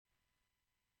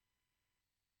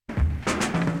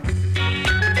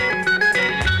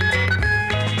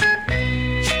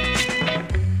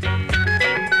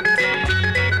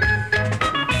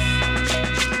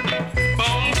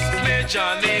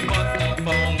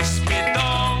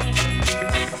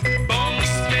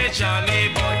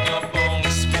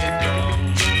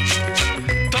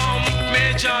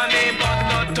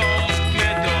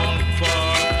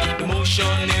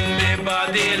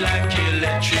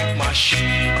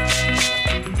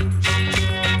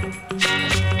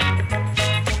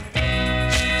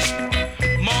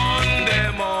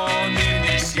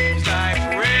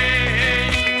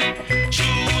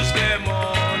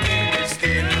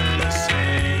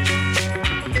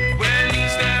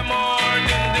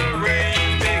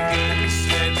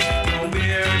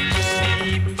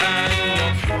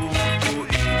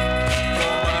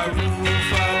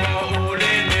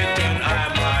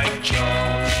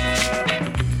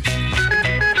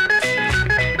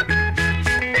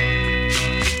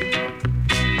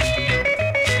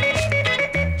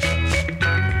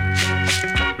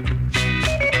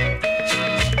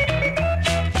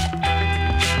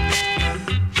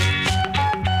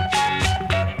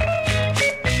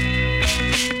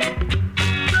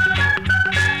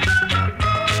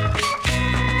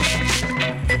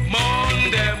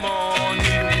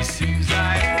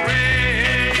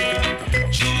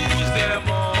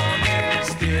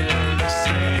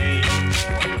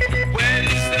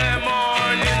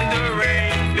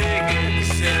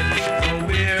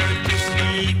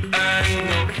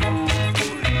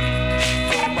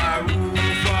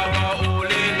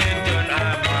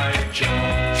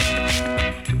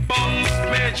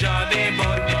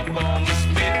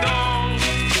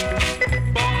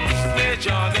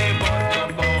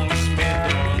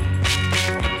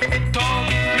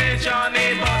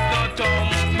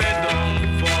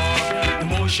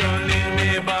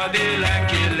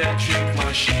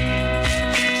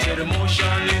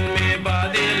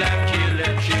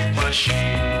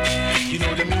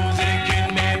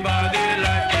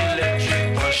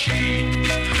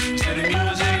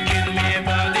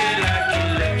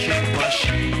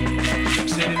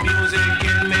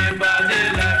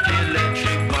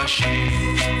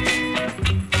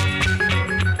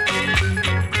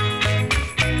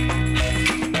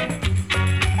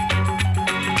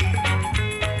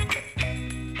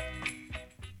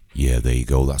Yeah, there you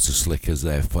go. That's the Slickers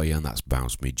there for you, and that's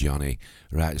Bounce Me Johnny.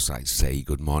 Right, it's like to say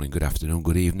good morning, good afternoon,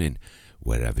 good evening,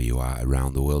 wherever you are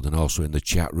around the world, and also in the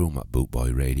chat room at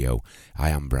Bootboy Radio. I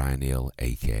am Brian Hill,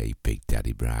 aka Big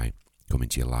Daddy Brian, coming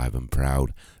to you live and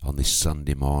proud on this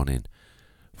Sunday morning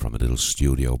from a little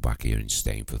studio back here in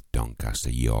Stainforth,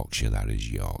 Doncaster, Yorkshire. That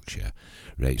is Yorkshire.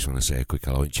 Right, just want to say a quick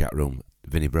hello in chat room.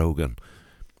 Vinnie Brogan,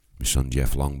 my son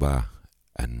Jeff Longbar,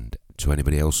 and to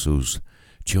anybody else who's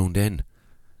tuned in.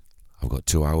 I've got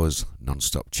 2 hours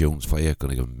non-stop tunes for you.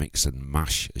 Going to mix and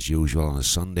mash as usual on a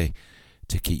Sunday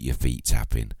to keep your feet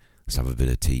tapping. Let's have a bit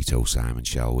of Tito Simon,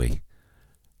 shall we?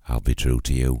 I'll be true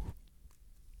to you.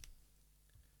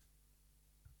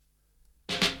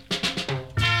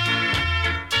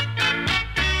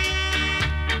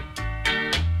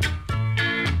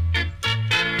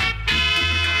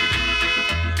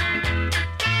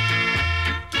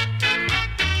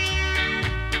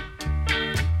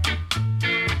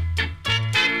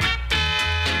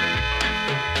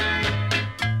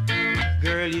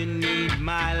 You need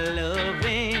my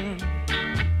loving.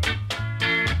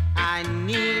 I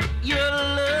need your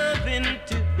loving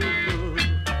too.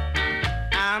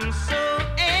 I'm so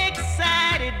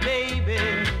excited, baby.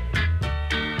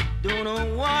 Don't know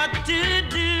what to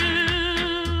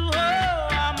do. Oh,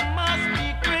 I must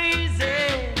be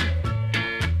crazy.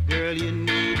 Girl, you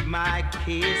need my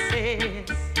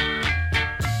kisses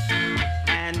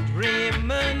and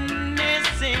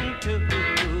reminiscing too.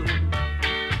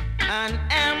 And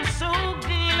am so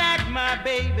glad, my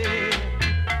baby,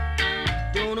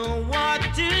 don't know what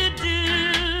to do.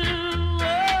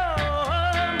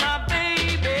 Oh, my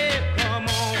baby, come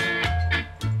on,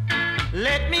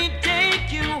 let me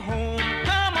take you home.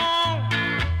 Come on,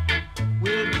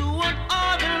 we'll do what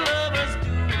other lovers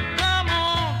do. Come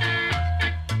on,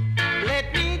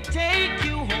 let me take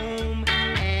you home,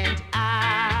 and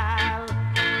I'll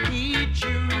be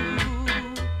true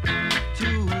to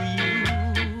you.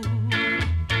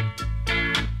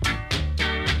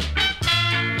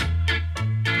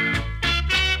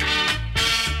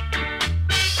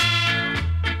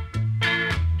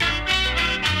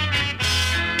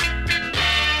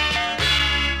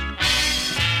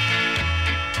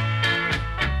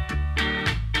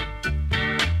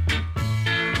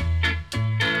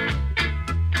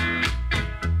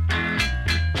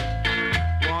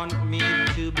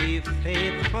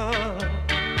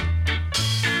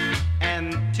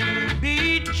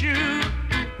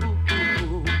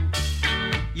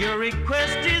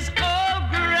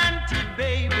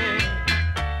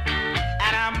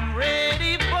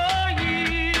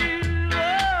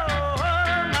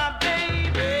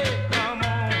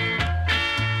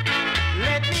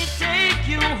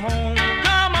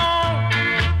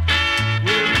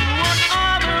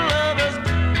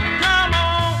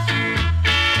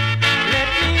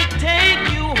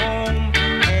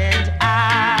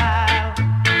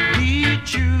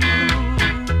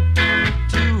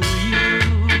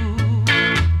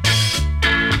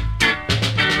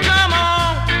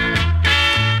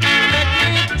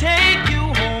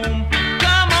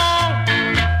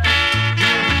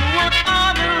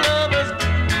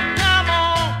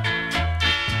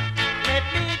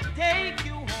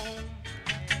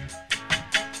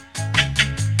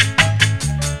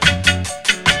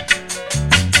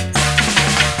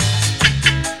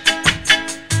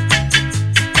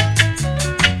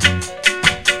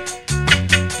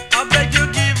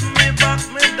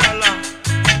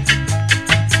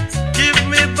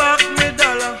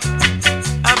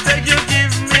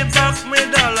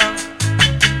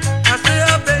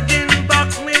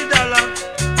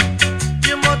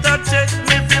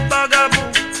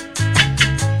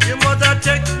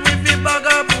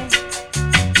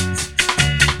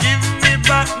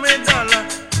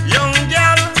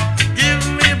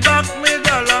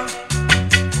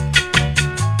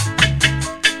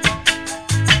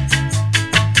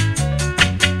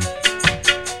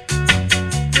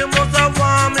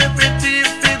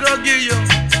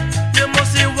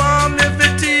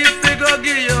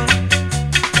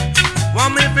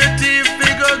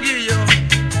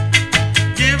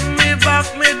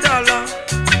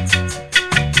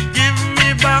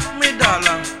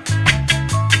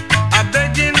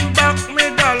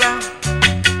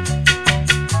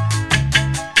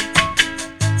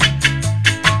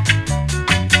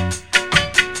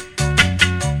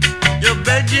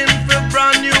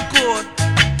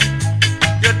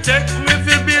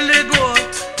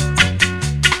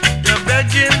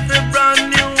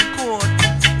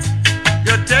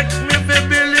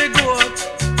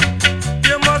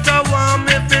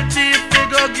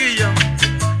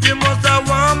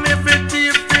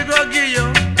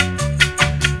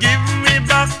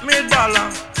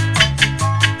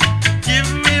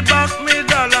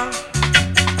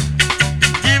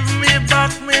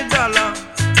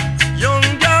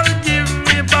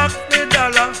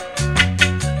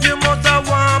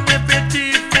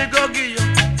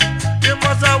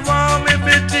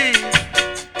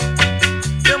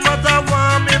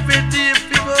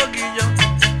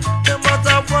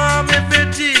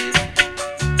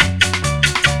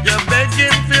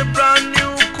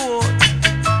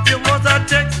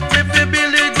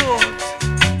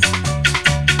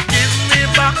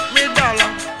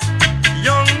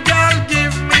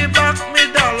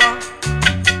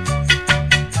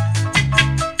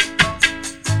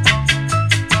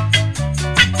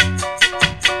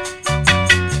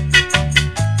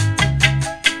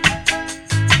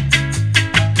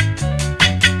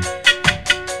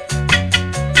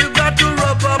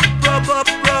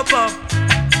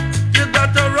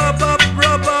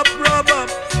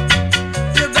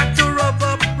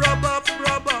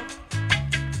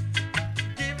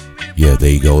 Yeah,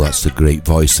 there you go, that's the great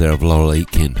voice there of Laurel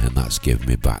Aitken, and that's Give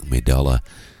Me Back Me Dollar.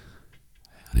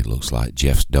 And it looks like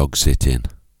Jeff's dog sitting.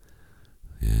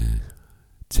 Yeah,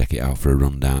 take it out for a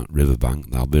run down Riverbank,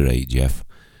 that'll be right, Jeff.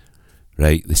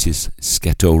 Right, this is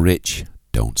Sketo Rich,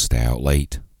 Don't Stay Out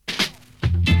Late.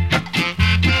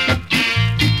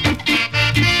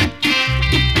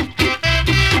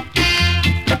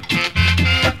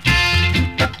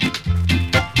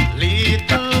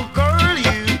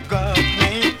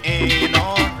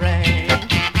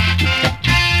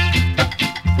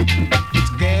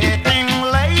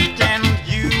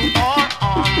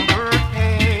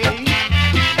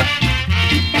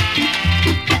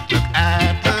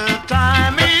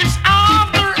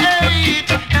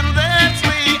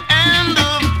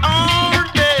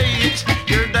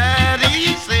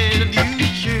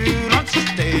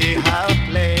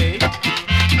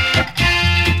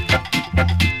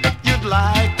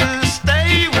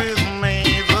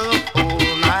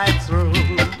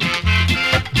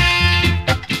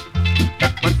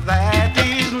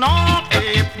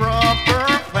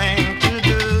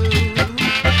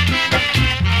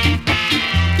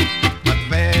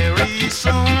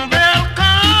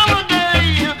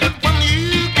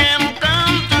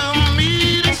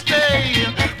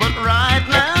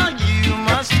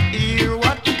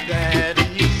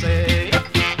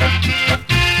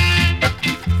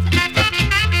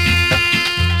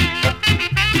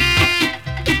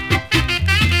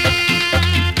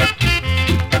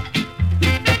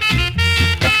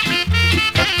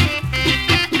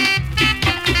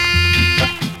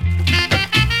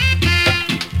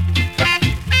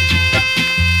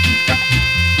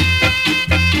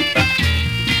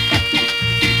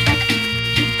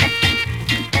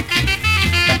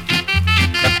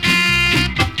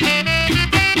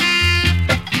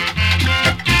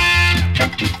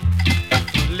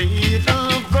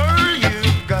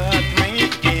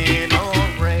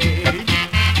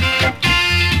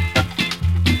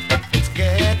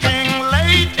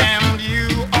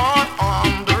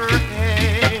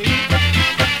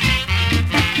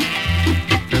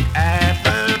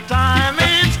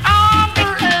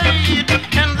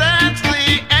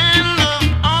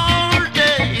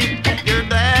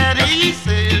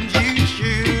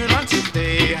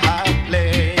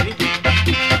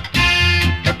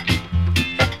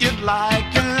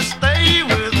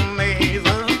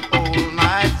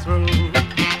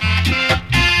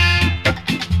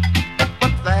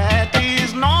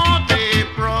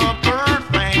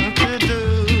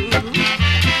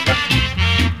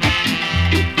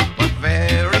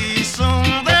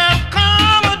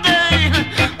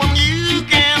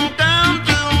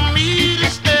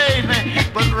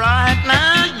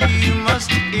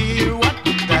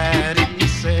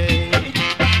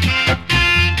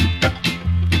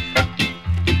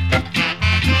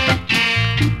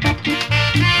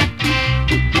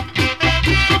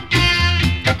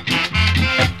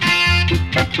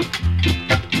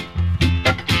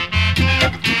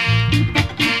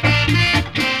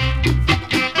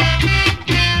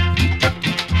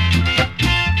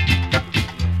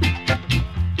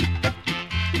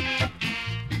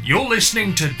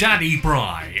 Listening to Daddy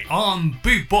Bry on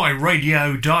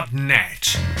bootboyradio.net.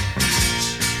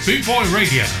 Bootboy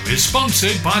Radio is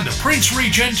sponsored by the Prince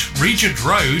Regent, Regent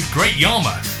Road, Great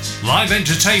Yarmouth. Live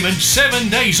entertainment 7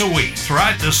 days a week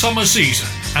throughout the summer season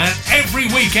and every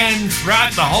weekend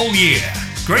throughout the whole year.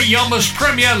 Great Yarmouth's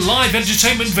premier live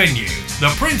entertainment venue,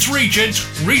 the Prince Regent,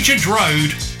 Regent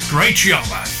Road, Great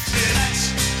Yarmouth.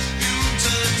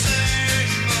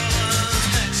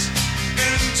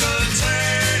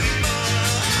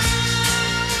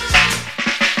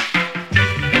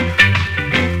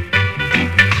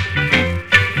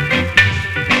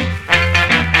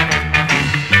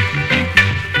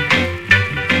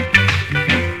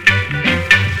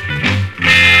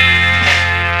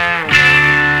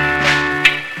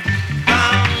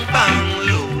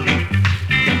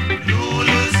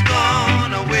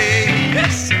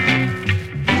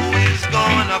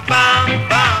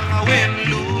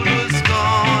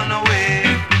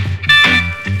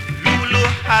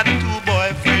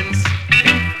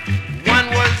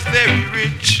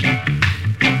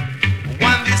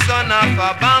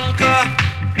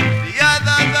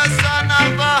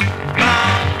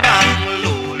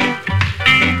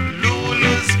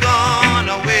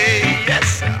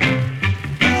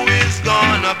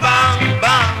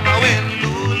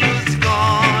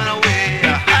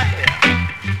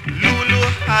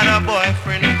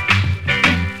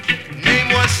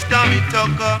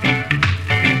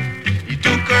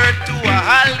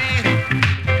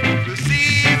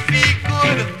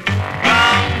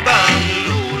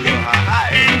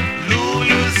 Lulu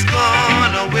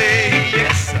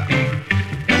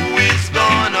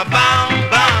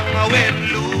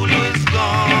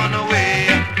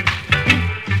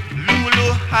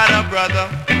had a brother,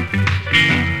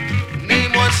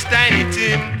 name was Tiny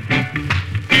Tim.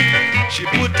 She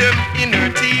put him in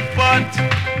her teapot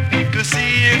to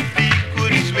see if he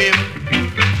could swim.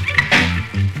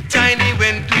 Tiny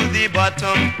went to the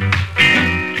bottom,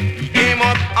 he came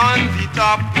up on the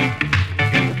top.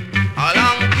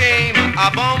 Along came a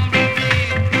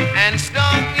bumblebee and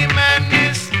stung him and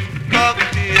his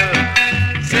cocktail.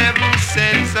 7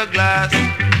 cents a glass,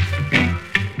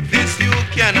 this you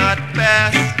cannot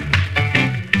pass.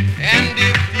 And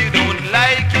if you don't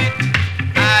like it,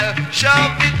 I'll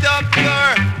shove it up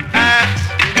your ass.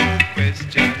 No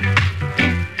question.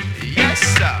 Yes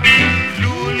sir,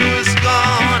 Lulu's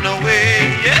gone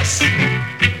away. Yes,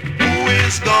 who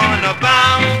is gonna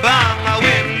bang bang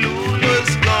when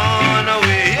Lulu's gone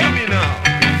away? Hear me now.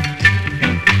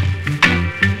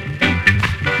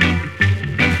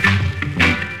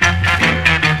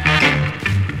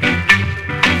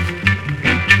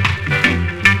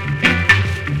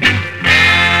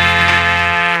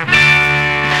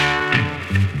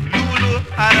 Lulu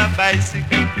had a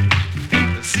bicycle,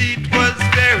 the seat was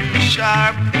very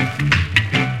sharp.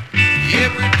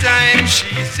 Every time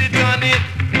she sit on it,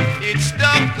 it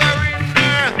stuck her in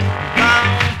her.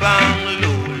 Bang bang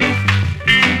Lulu,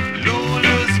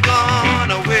 Lulu's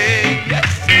gone away.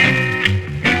 Yes,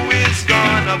 who is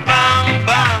gonna bang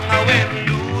bang when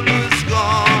Lulu's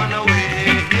gone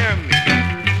away? Hear me.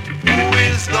 Who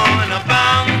is gonna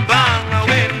bang bang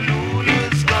when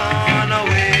Lulu's gone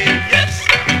away? Yes,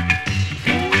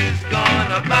 who is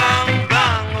gonna bang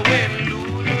bang when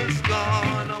Lulu's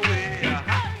gone away?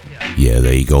 Yeah,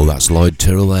 there you go, that's Lloyd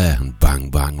Tyrrell there, and Bang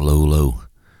Bang Lulu.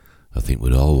 I think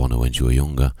we'd all want to when you were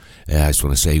younger. I just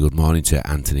want to say good morning to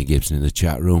Anthony Gibson in the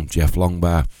chat room, Jeff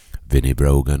Longbar, Vinnie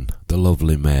Brogan, the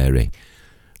lovely Mary.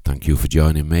 Thank you for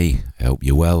joining me. I hope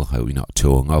you're well, I hope you're not too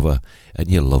hungover, and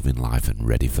you're loving life and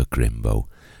ready for Crimbo.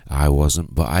 I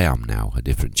wasn't, but I am now, a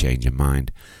different change of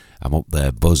mind. I'm up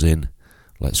there buzzing.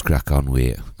 Let's crack on with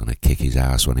it. I'm going to kick his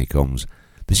ass when he comes.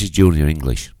 This is Junior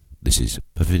English. This is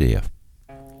Perfidia.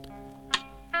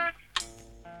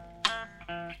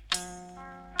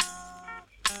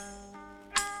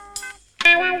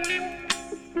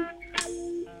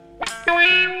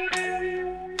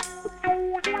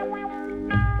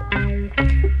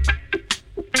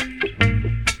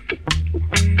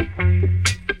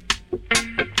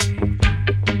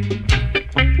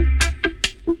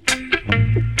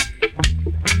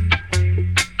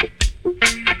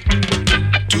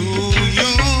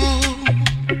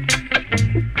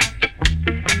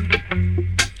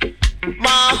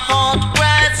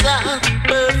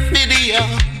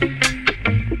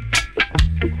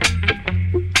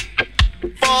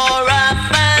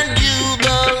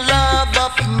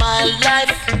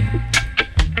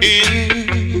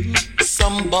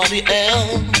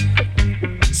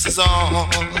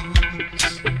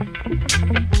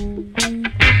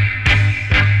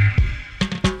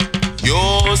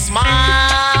 Your smiles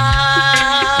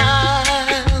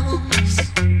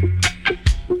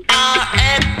are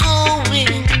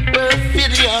echoing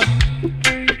perfidia.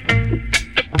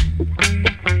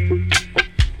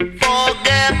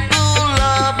 Forgetful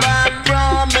love, I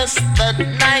promised that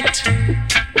night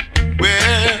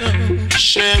we're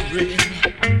sharing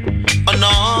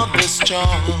another's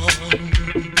charm.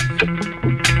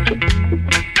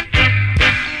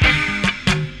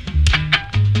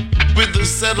 With the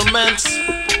settlements,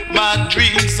 my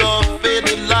dreams are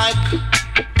faded like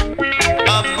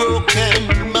a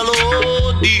broken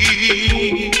melody.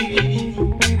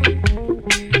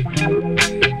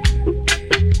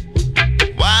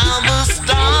 While the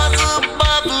stars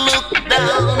above look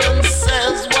down and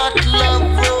says what love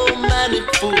romantic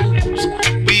fools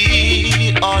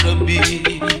we ought to be.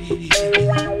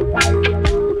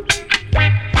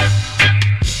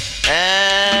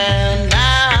 And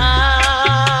now,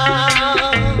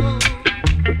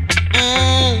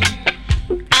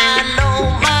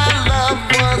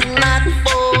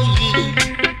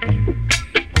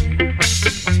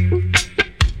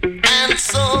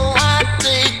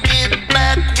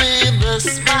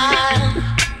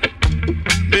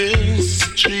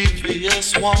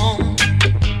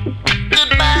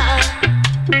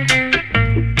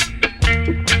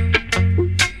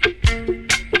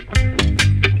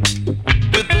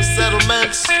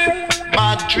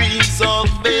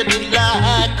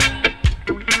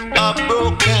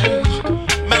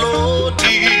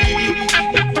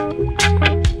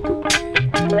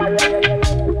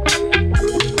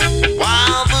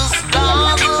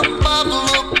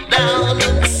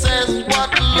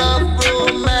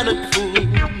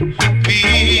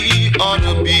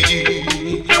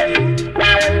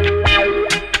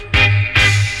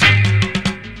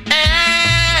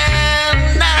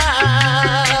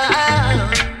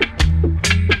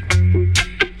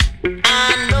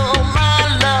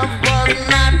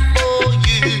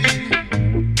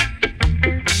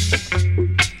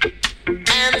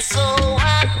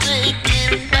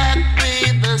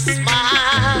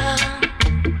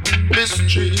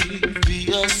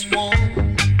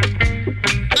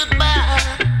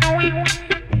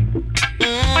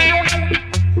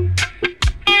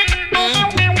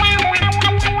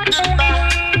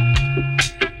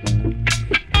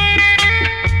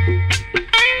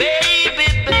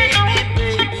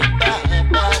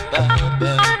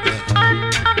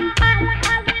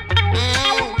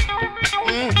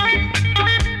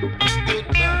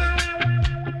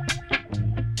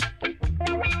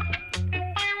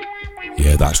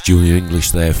 That's Junior English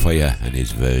there for you and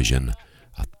his version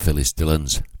of Phyllis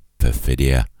Dillon's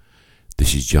Perfidia.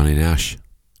 This is Johnny Nash,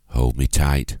 Hold Me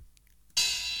Tight.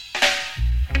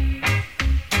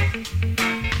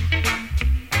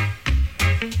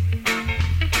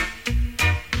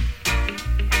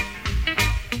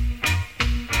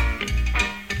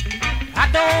 I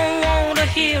don't want to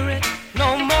hear it,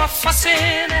 no more fussing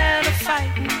and a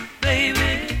fighting,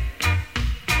 baby.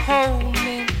 Hold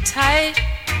me tight.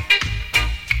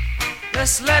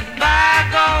 Let's let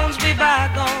bygones be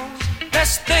bygones.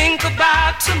 Let's think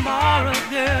about tomorrow,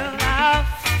 girl. Our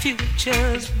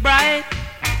future's bright.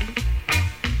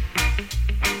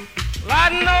 Well, I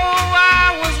know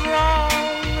I was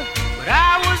wrong, but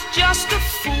I was just a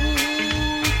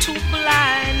fool, too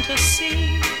blind to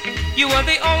see you were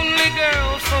the only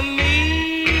girl for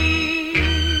me.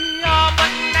 Oh,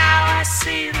 but now I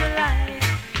see the light,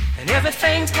 and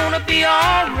everything's gonna be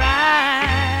alright,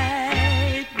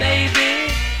 baby.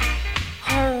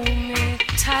 Hold me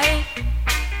tight.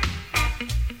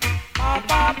 Ba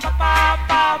ba ba ba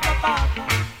ba ba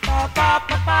ba ba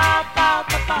ba ba ba ba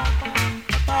ba ba.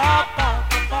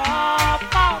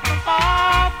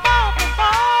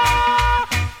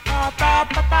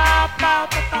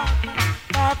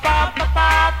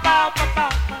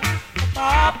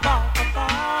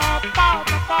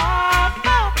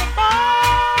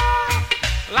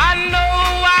 I know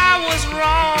I was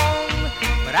wrong,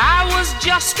 but I was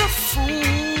just a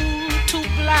fool, too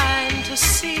blind to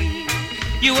see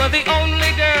you were the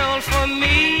only girl for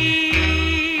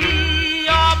me.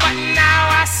 Oh, but now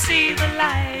I see the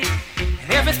light,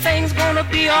 and everything's gonna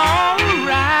be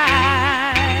alright,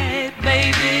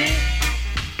 baby.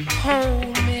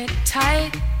 Hold me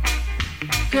tight,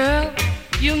 girl,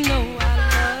 you know I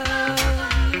love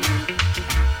you.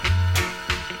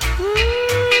 Ooh,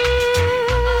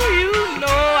 you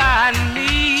know I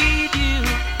need you,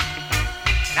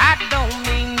 and I don't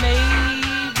mean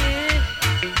maybe.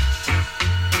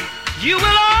 You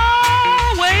will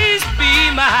always be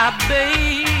my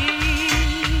baby.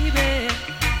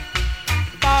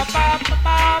 Ba ba ba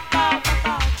ba ba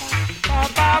ba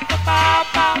ba ba ba ba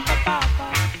ba ba ba.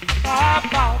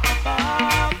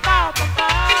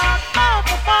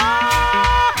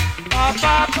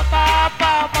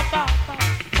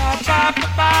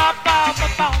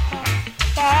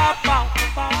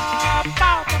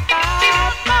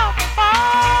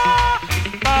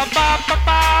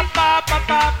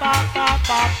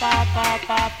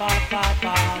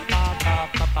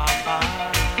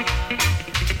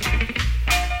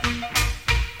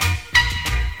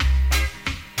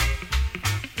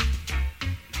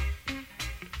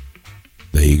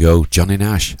 There you go, Johnny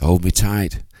Nash, Hold Me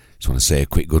Tight. Just want to say a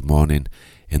quick good morning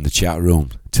in the chat room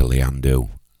to Leando,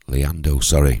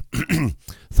 sorry.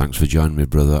 Thanks for joining me,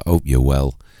 brother. Hope you're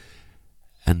well.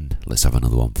 And let's have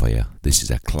another one for you. This is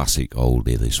a classic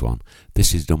oldie, this one.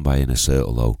 This is done by Inner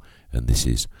Circle, though, and this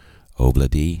is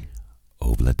Obla-dee,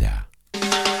 Obla-da.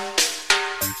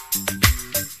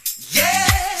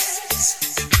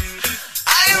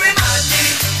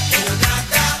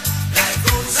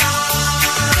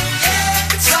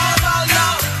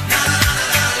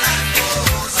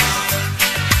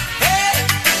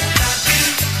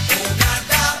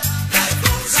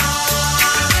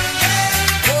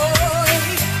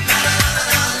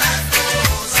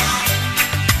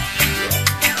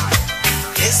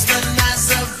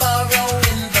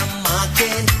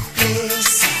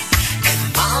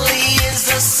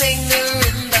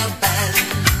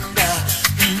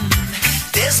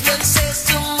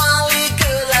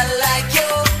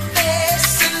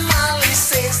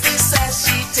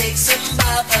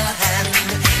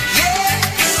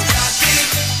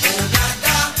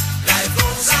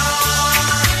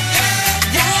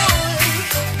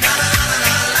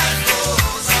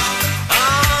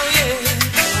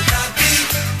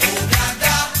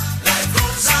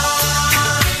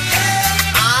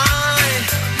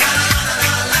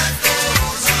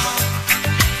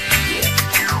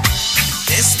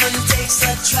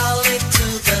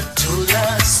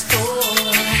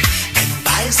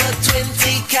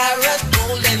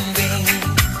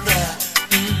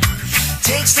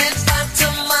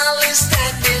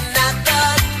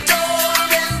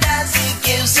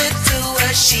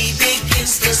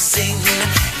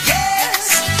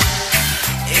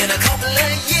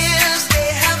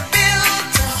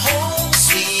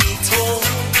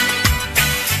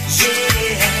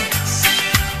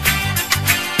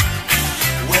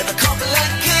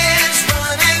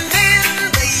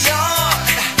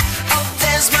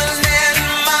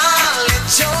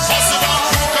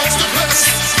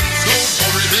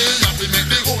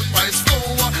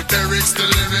 The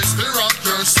lyrics, the rock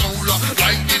your soul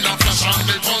like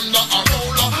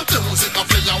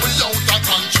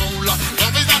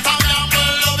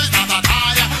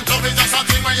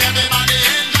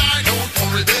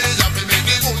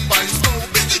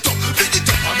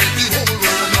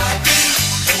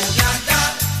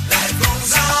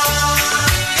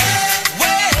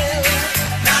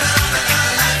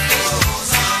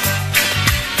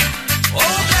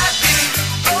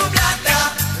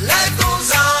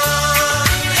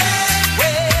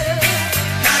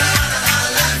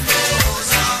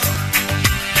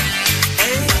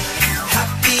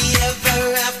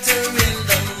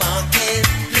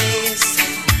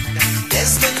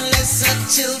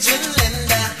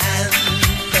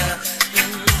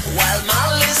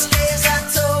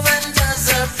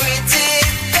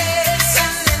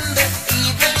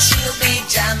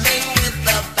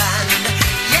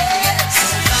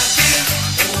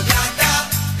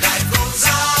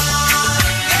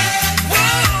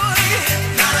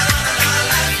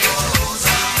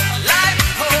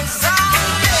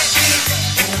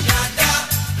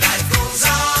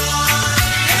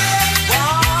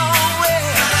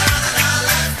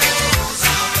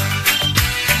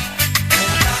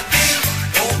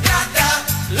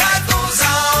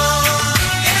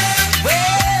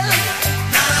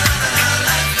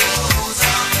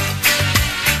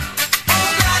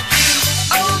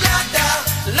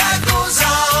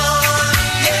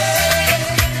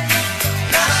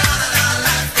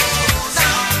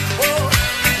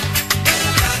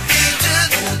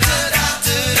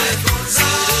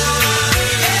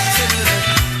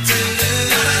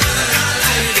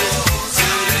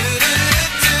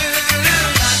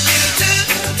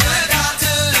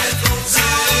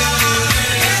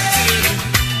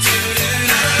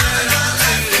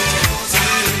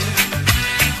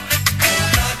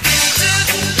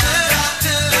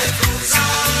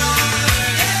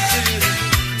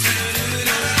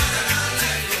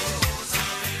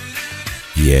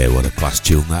Yeah, what a class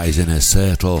tune that is in a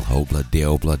Cirtle. Obla di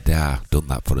obla da. Done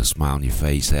that for a smile on your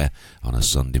face there on a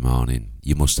Sunday morning.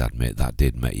 You must admit that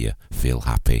did make you feel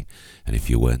happy. And if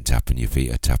you weren't tapping your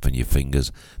feet or tapping your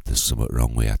fingers, there's something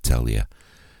wrong with you, I tell you.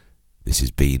 This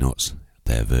is Beanuts.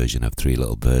 Their version of Three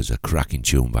Little Birds, a cracking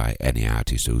tune by any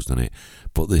artist who's done it.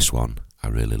 But this one, I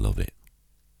really love it.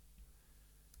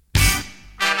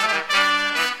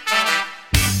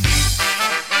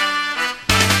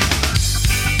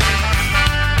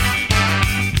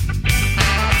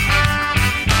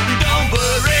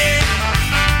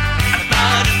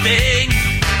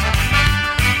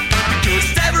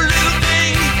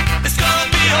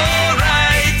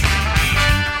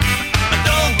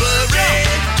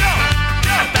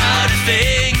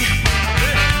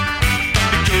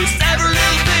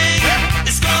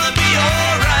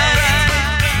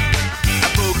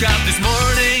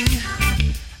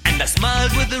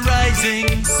 With the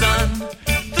rising sun,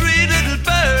 three little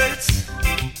birds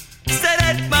sat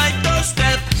at my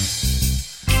doorstep,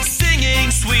 singing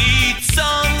sweet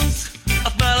songs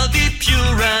of melody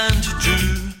pure and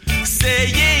true,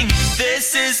 saying,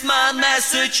 this is my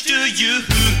message to you.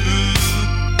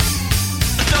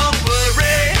 Don't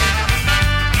worry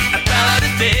about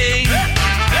a thing,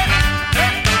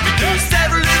 because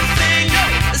every little thing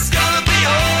is gonna be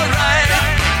alright.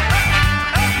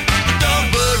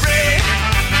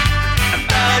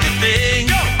 Thing.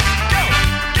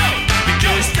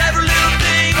 Because every little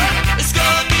thing is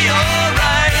gonna be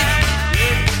alright.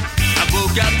 I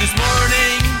woke up this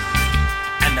morning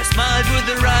and I smiled with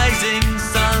the rising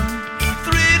sun.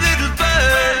 Three little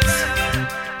birds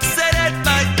sat at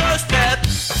my doorstep,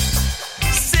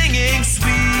 singing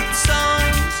sweet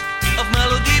songs of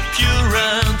melody pure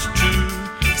and true,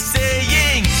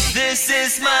 saying, this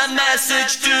is my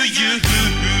message to you.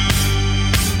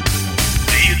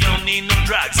 You don't need no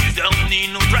drugs, you don't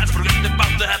need no drugs. Forget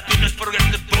about the happiness, forget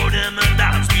the boredom and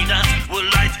dance. Peanuts will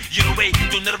light your way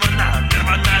to Nirvana.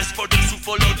 Nirvana is for those who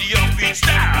follow the offbeat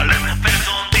style. And the fans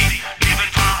on me, even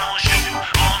from on show.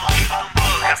 On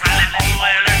roule, car ça les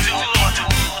pourrait la tout.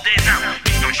 Autour des armes,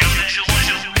 ils sont chers de jour en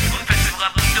jour. On fait ce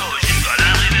rap d'eau jusqu'à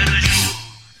l'arrivée du jour.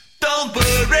 Don't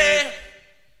worry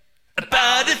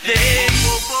about a thing.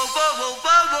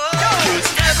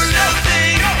 Cause every little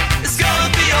thing is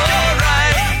gonna be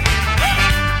alright.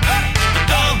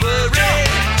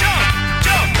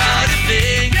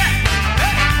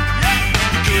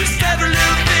 Every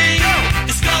little thing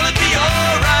is gonna be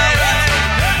alright.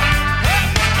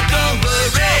 Don't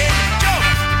worry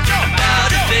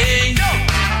about a thing,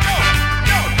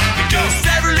 because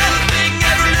every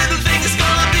little thing is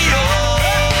gonna be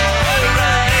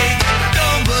alright.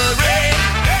 Don't worry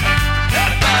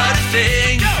about a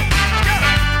thing,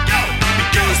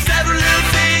 because every little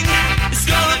thing is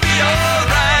gonna be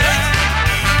alright.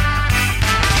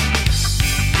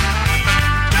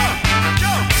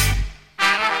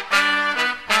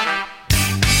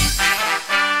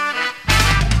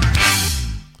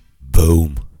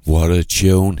 Boom, what a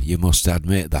tune. You must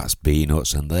admit that's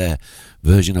Beanuts and their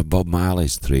version of Bob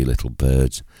Marley's Three Little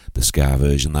Birds, the ska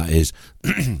version that is.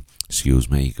 Excuse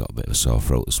me, got a bit of a sore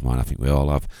throat this morning, I think we all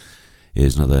have.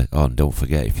 Here's another, oh, and don't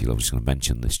forget, if you're just going to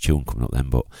mention this tune coming up then,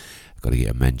 but I've got to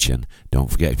get a mention. Don't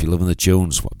forget, if you're loving the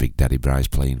tunes, what Big Daddy Bry's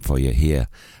playing for you here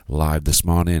live this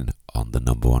morning on the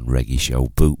 #1 reggae show,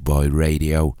 Boot Boy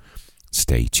Radio.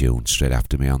 Stay tuned, straight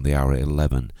after me on the hour at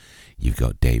 11, you've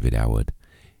got David Howard.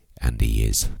 And he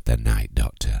is the Night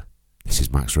Doctor. This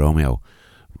is Max Romeo.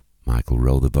 Michael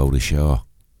row the boat ashore.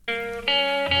 Michael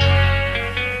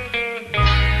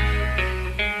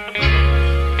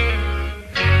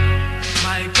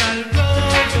row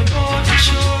the boat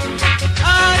ashore.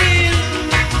 Hallelujah.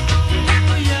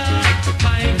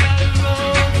 Michael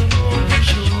row the boat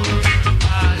ashore.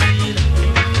 Hallelujah.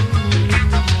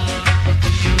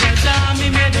 The army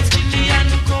made us chilly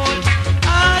and cold.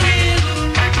 Hallelujah.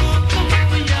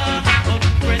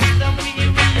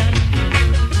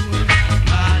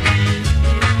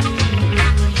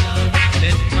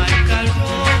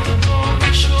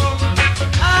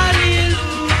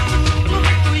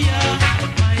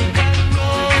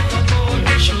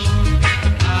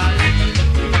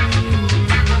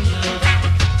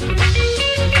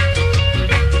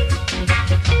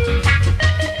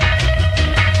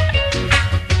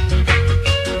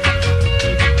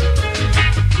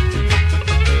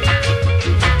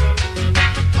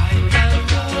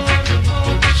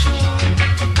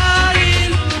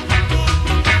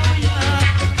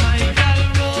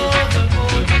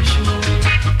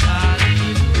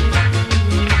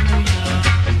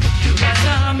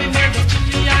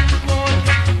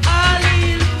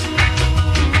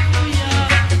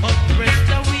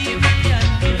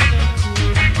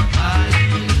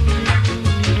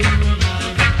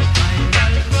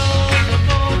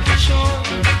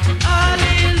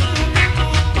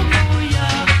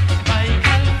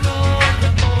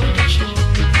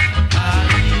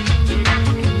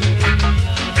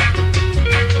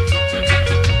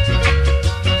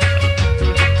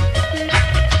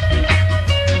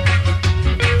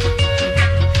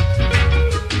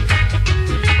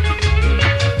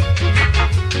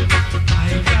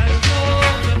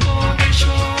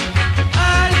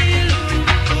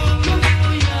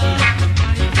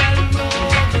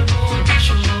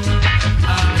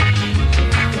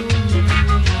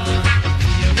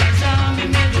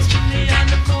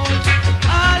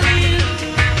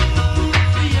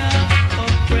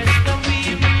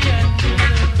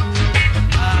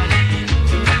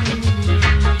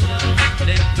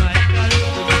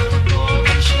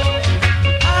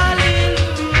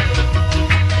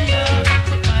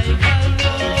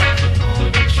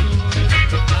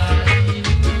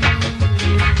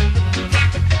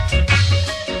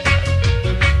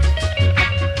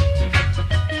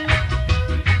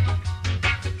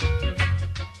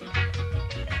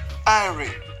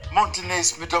 Irie, Mountain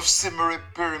Smith of Simmery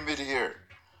Pyramid here.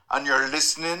 And you're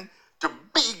listening to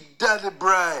Big Daddy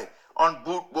Bry on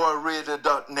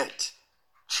bootboyradio.net.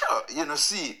 Sure, you know,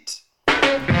 see it.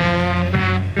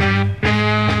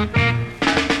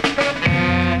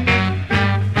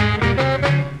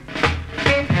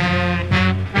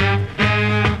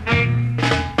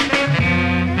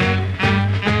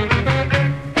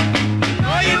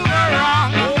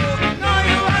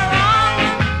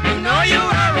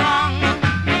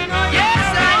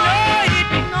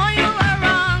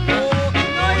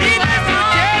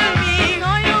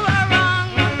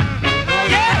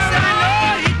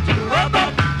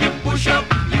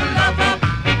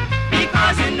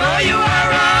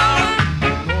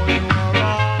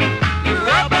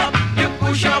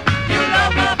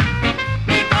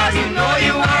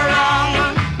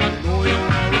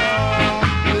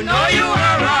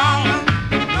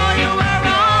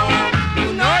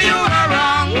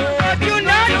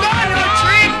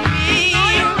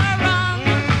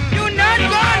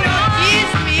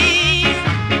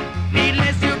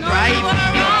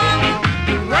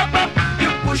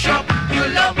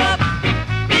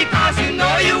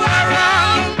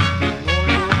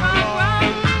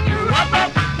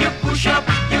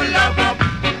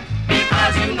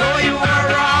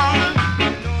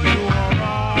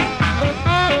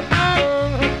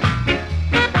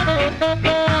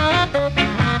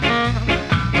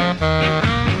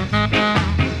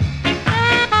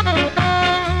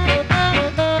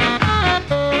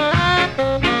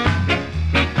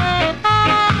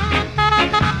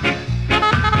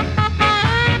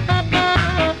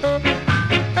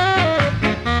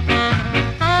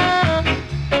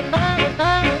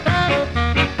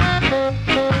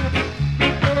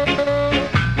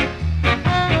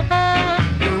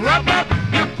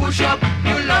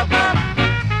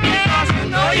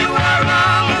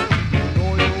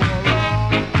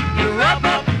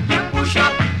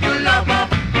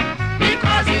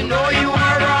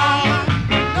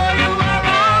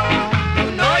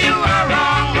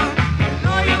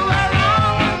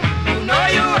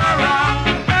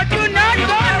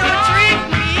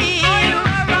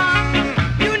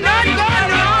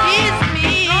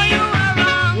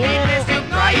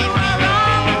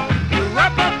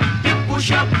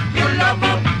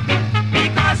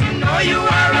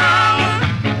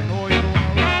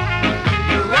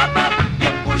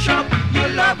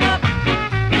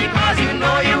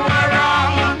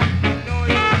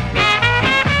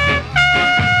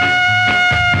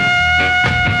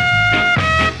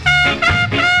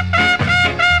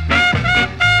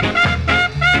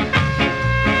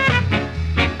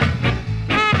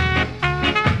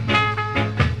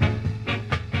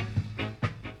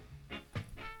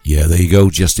 Go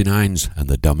Justin Hines and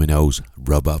the Dominoes,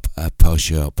 Rub Up a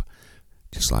Push Up.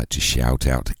 Just like to shout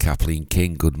out to Kathleen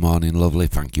King, good morning lovely,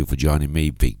 thank you for joining me,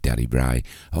 Big Daddy Bry,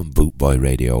 on Bootboy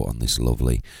Radio on this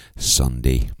lovely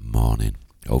Sunday morning.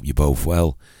 Hope you're both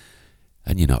well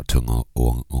and you're not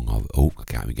I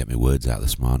can't even get my words out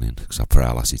this morning because I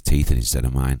paralysis teeth instead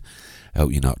of mine.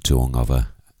 Hope you're not too hungover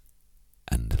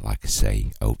and like I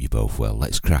say, hope you're both well.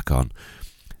 Let's crack on.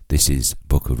 This is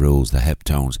Book of Rules, the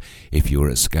Heptones. If you were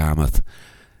at Skarmouth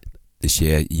this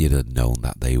year, you'd have known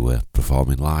that they were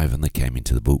performing live and they came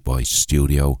into the Bootboy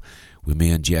studio with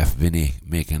me and Jeff, Vinny,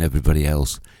 Mick and everybody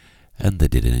else. And they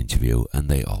did an interview and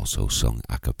they also sung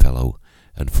a cappella.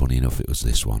 And funny enough, it was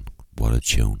this one. What a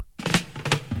tune.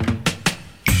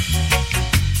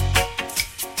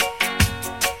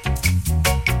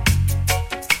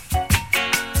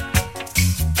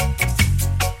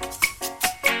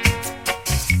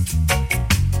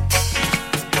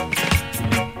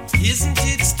 Isn't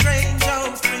it strange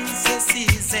how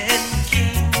princesses and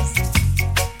kings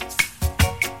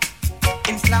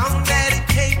in clown daddy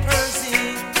papers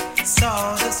in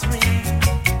sawdust ring?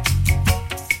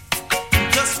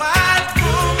 Just while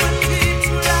common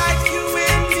people like you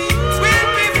and me will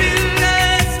be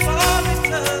villains for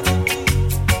eternity.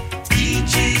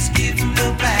 Each is given a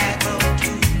bag of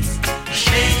tools, a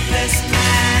shapeless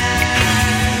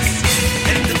mask,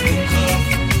 and the book of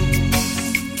rules.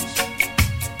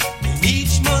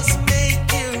 Each must make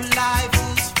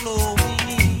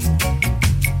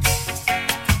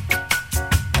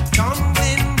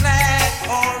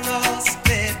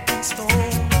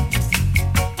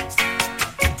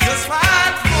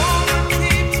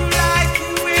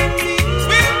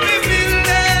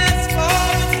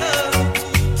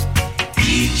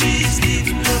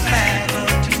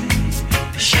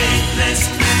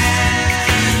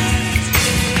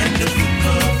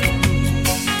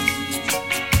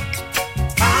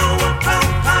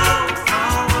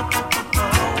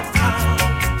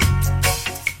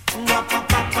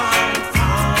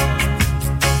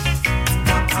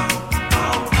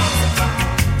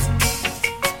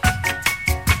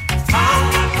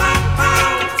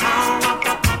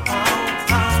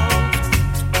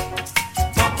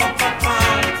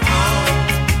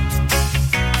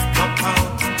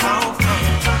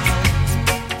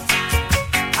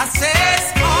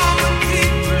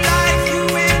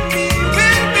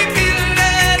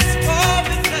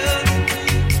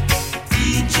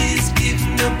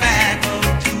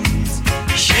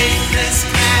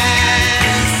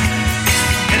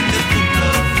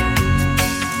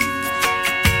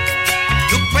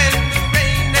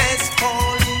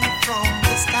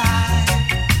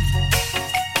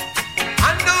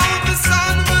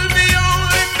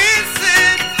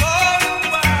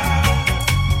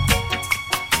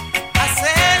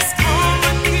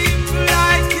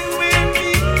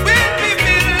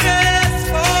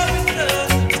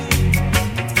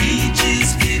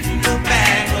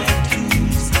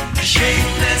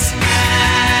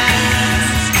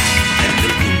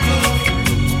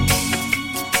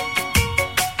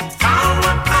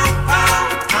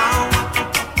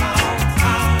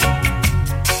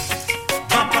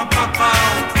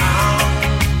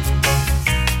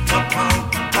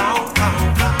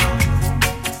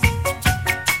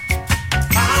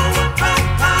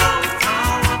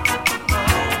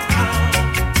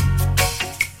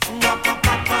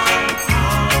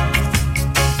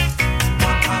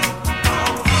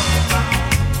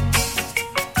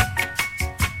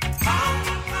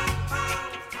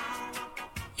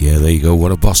Yeah, there you go.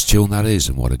 What a boss tune that is,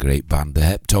 and what a great band. The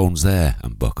Heptones there,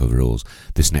 and Buck of Rules.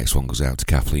 This next one goes out to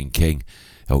Kathleen King.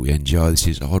 Hope you enjoy. This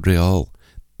is Audrey Hall.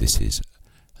 This is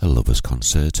A Lover's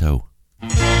Concerto.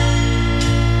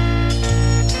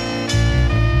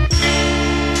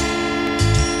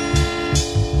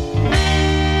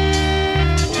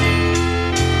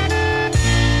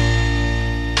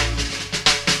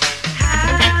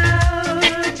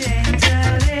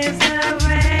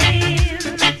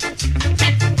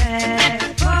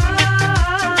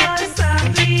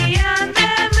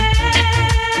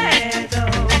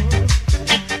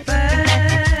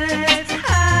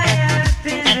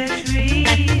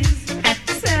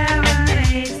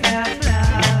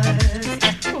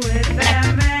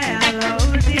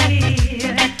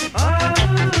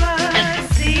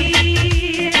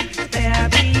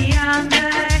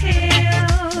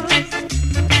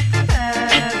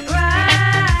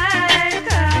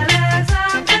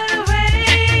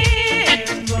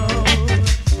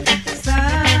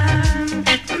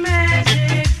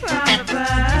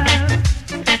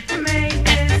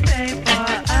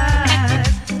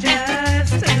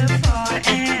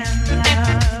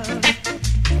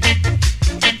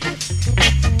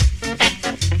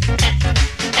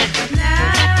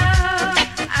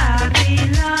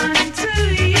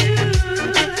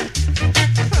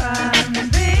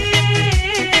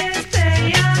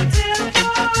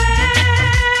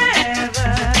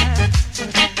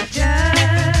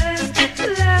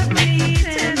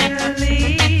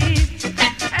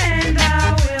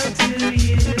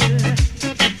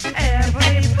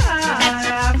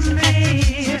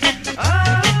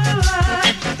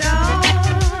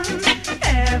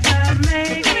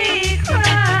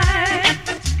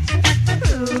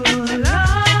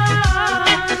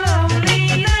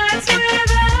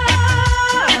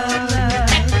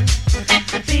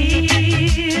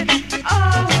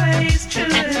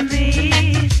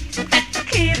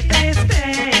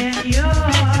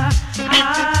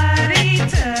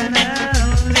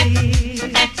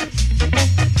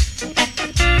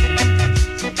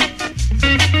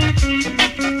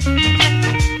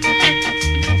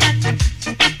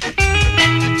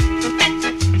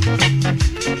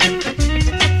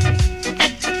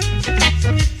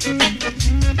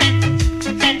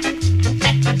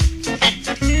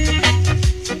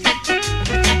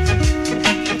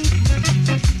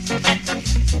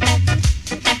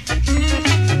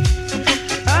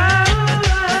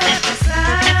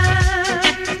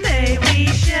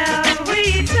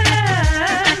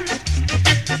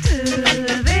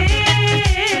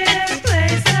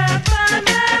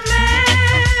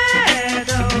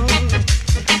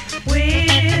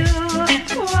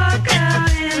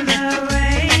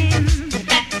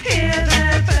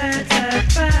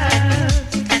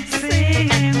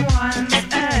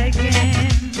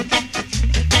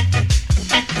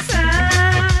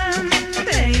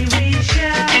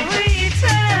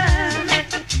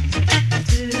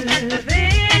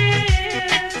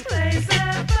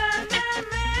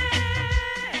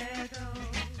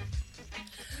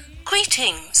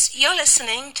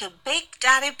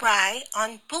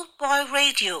 On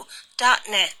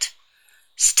bootboyradio.net.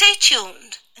 Stay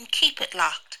tuned and keep it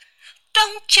locked.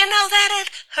 Don't you know that it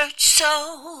hurts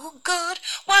so good?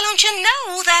 Why don't you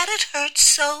know that it hurts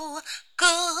so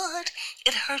good?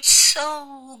 It hurts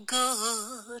so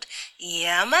good.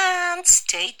 Yeah, man,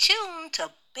 stay tuned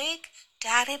to Big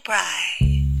Daddy Bry.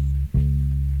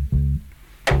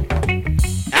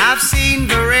 I've seen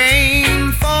the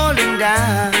rain falling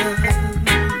down.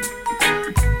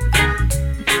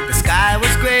 The sky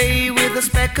was grey with a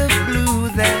speck of blue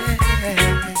there.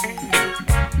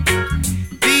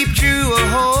 Deep through a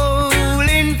hole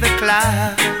in the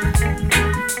cloud,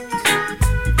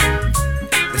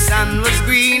 the sun was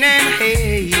green and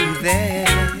hay there.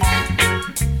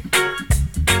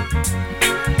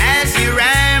 As you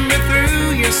ramble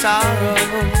through your sorrow,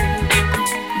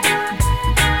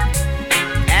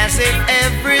 as if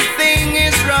everything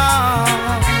is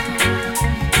wrong,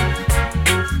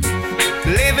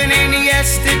 living in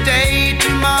yesterday,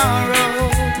 tomorrow.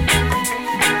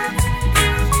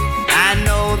 I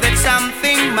know that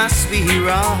something must be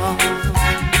wrong.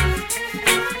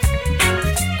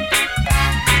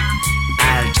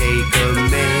 I'll take a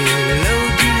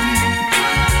melody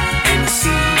and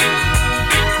see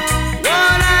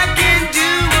what I can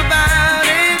do about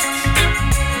it.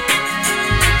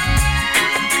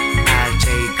 I'll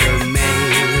take a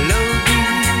melody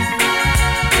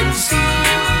and see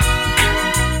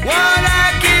what I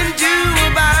can do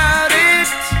about it.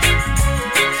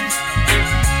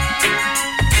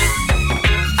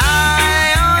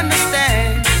 I understand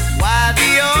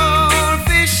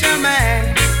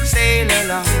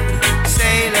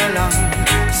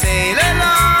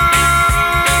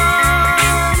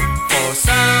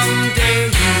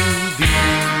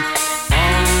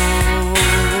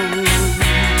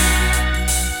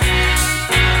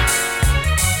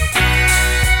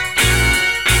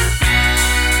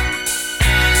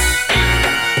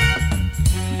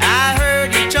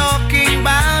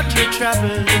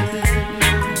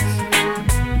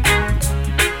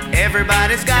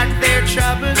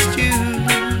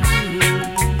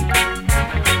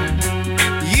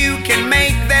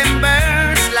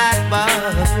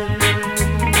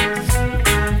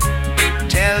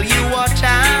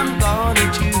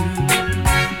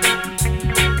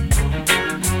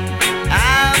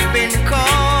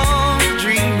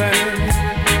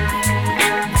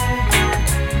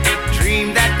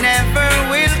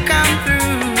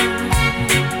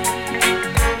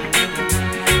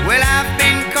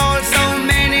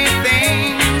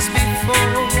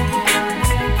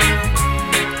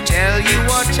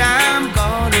I'm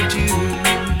gonna do.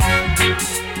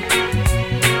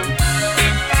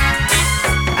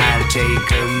 I'll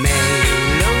take a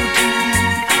melody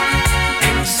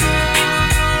and see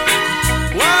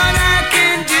what I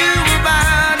can do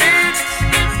about it.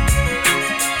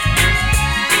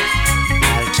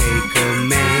 I'll take a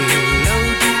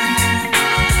melody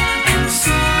and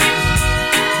see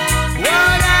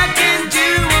what I can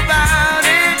do about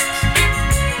it.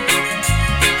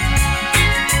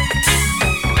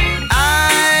 I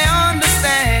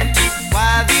understand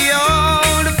why the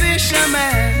old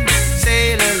fisherman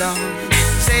sail along,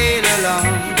 sail along,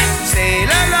 sail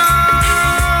along.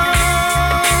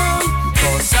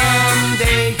 For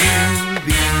someday you'll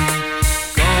be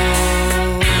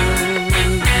gone.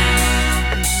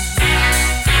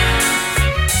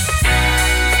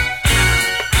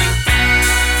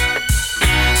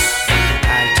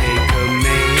 I'll take a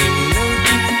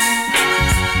melody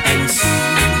and see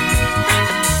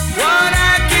what I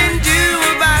can do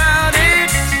about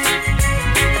it.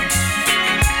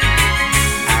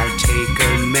 I'll take a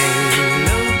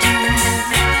melody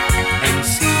and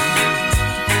see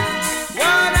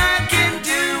what I can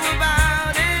do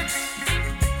about it.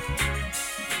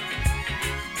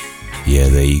 Yeah,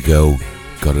 there you go.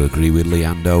 Gotta agree with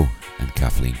Leando and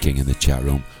Kathleen King in the chat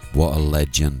room. What a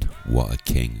legend, what a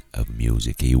king of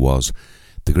music he was.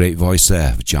 The great voice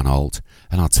there of John Holt,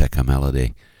 and I'll take a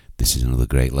melody. This is another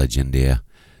great legend here.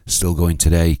 Still going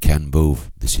today, Ken Booth.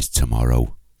 This is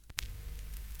Tomorrow.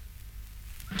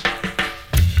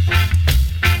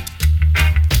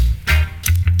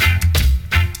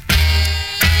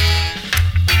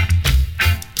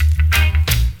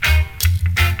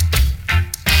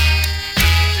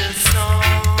 The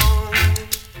song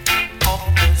of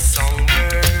the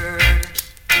songbird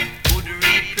would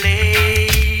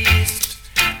replace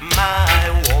my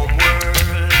warm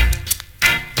world.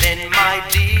 Then, my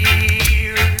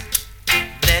dear,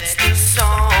 that's the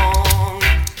song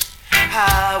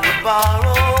I would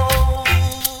borrow.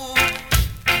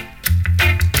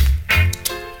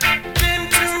 Then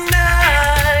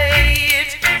tonight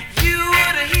you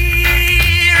would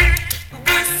hear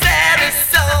the saddest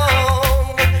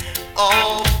song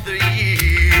of the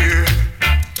year,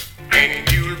 and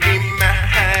you'll be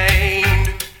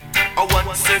mine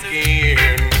once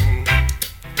again.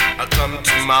 Come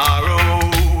tomorrow.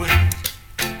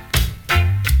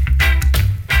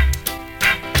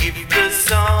 If the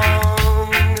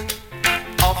song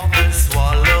of the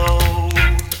swallow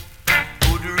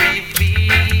would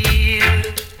reveal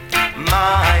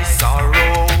my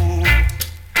sorrow,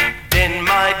 then,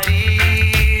 my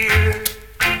dear,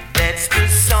 that's the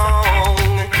song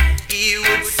he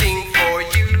would sing for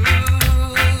you.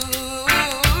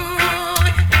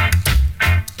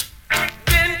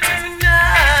 Then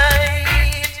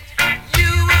tonight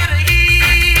you would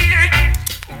hear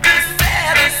the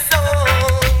saddest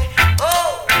song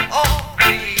of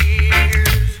the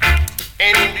years,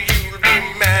 and you'll be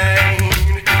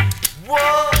mine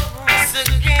once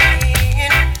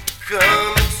again.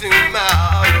 Come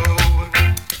tomorrow.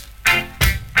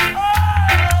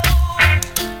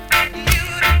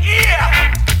 You'd hear,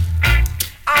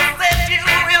 I said you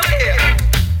will hear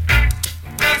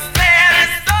the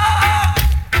saddest song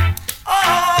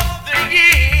of the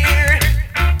year,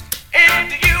 and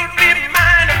you'll be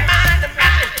mine, mine,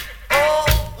 mine all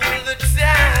the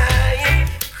time.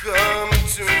 Come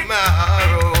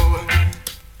tomorrow.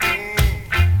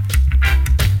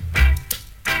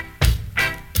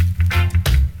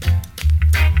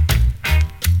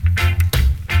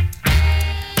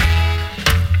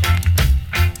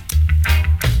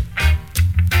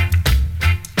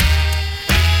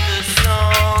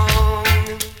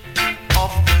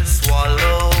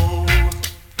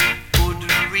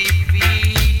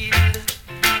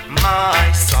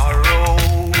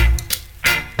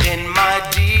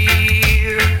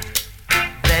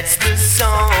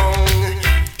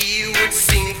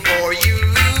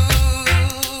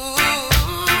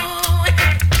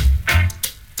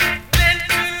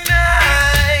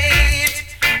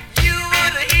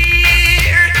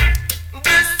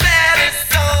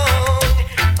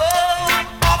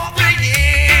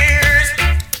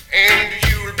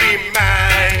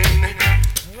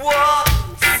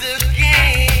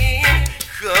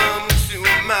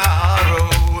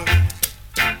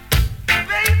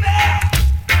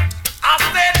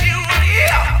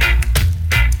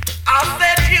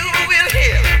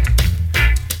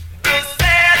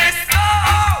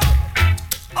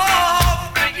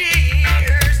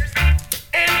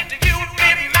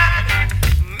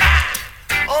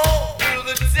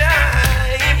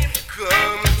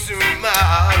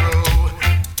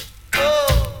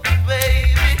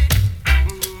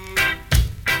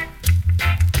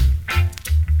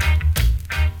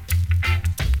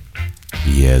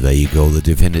 There you go, the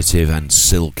definitive and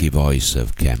silky voice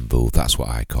of Ken Booth. That's what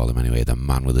I call him anyway, the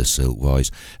man with a silk voice.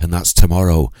 And that's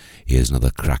Tomorrow. Here's another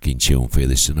cracking tune for you.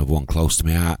 This is another one close to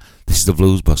my heart. This is the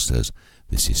Blues Busters.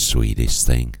 This is Sweetest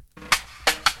Thing.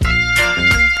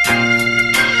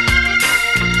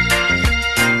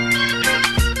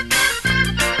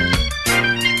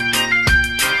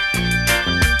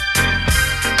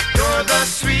 You're the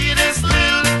sweetest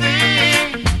little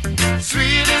thing,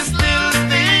 sweetest little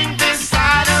thing this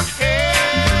side of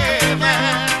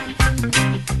heaven.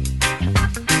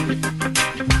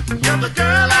 You're the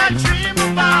girl I dream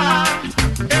about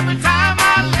every time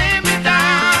I lay me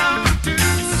down to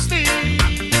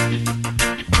sleep.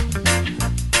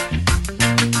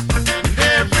 And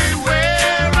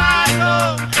everywhere I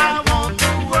go, I want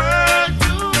the world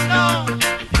to know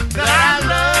that I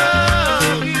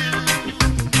love you.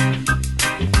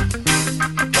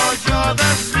 'Cause you're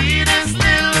the sweetest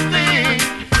little thing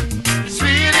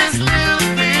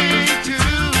to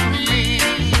me.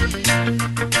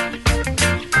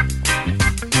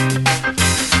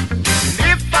 And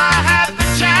if I had the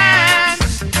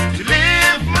chance to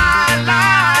live my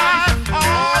life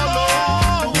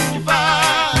all over,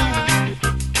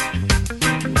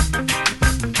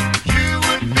 you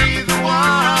would be the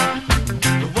one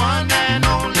and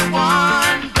only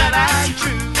one that I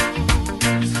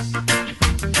choose.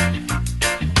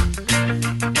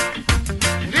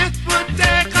 And it would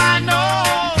take, I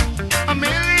know, a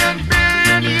million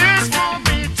billion years for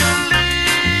me to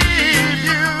leave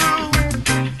you.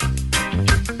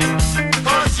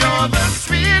 'Cause you're the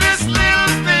sweetest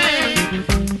little thing to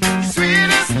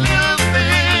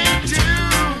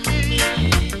me.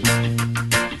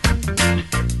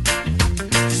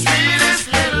 Sweetest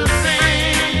little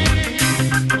thing,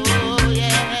 oh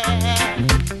yeah.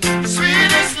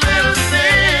 Sweetest little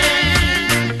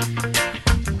thing,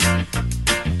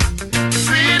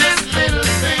 sweetest little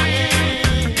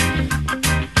thing,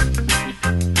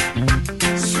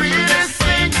 sweetest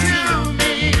thing to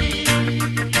me.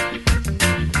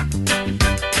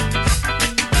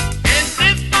 And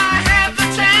if I had the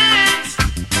chance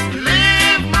to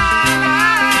live my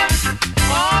life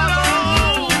all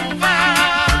over,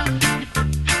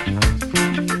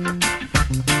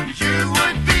 you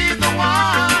would be the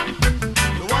one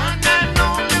and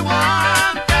only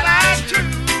one that I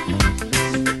choose.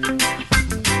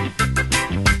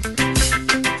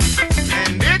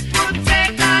 And it would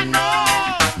take, I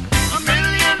know, a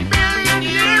million billion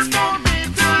years for me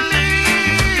to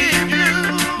leave you.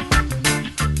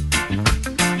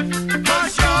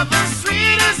 'Cause you're the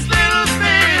sweetest little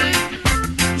thing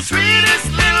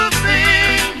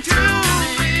to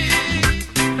me.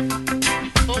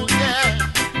 Oh yeah,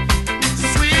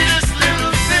 sweetest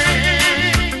little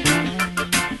thing,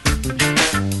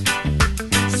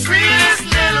 sweetest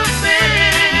little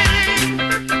thing.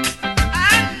 I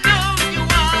know you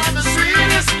are the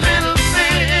sweetest little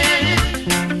thing,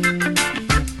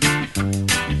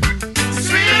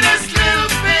 sweetest little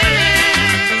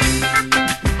thing,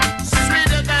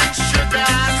 sweeter than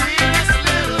sugar, sweetest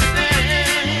little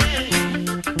thing,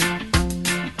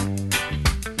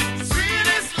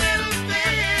 sweetest little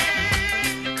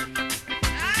thing.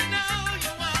 I know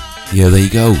you are. Yeah, there you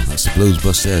go. That's the Blues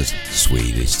Busters.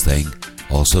 Sweetest Thing.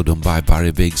 Also done by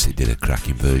Barry Biggs. He did a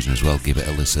cracking version as well. Give it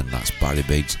a listen. That's Barry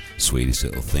Biggs. Sweetest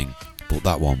Little Thing. But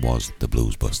that one was the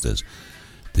Blues Busters.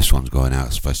 This one's going out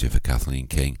especially for Kathleen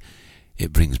King.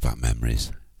 It brings back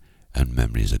memories. And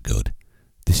memories are good.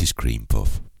 This is Cream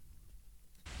Puff.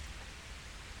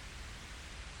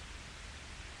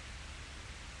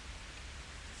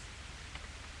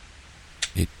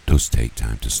 It does take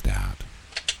time to start.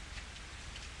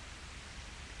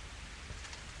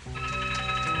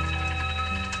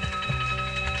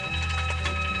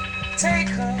 Take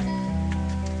her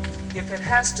if it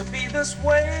has to be this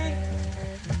way.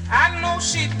 I know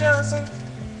she doesn't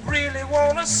really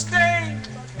want to stay,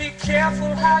 but be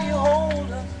careful how you hold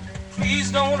her. Please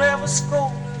don't ever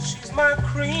scold her. She's my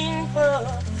cream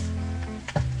puff.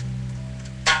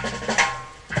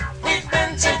 We've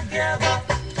been together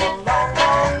for a long,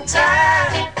 long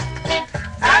time.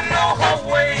 I know her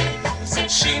ways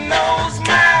and she knows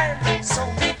mine. So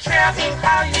be careful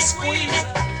how you squeeze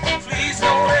her. Please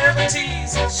don't ever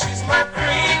tease her. She's my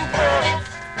cream puff.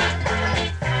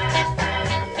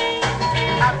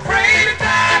 I pray to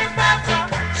God above her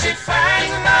she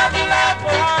finds another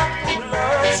lover who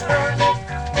loves her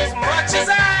as much as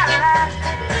I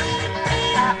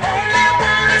only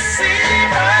wanna see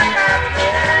her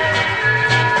happy,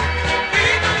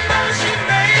 even though she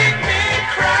made me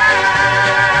cry.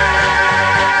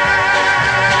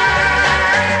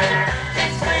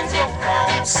 If things go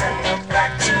wrong, send her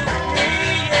back to me.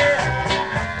 Yeah.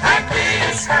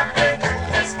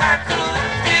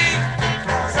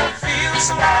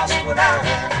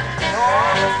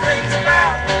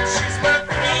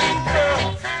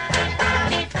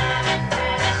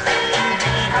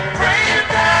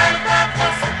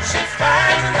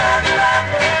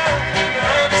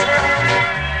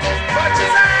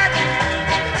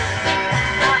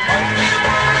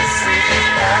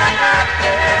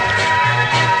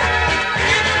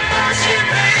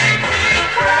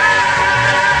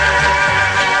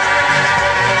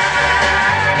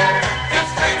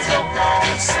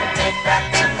 take back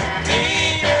to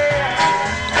me.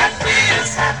 Happy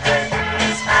as I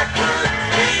could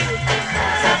be.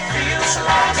 'Cause I feel so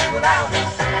lost without her.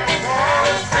 All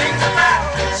the things about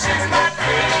her, she's my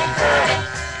dream girl.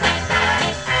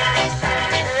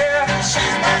 Yeah,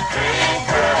 she's my dream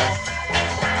girl.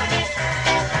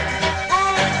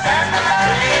 And my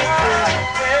dream girl.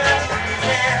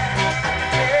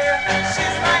 Yeah,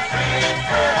 she's my dream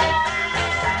girl.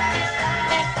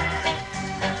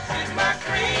 She's my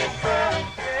dream girl.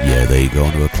 Yeah, there you go,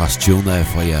 into a class tune there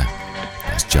for you.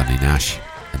 That's Johnny Nash,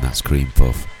 and that's Cream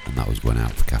Puff, and that was going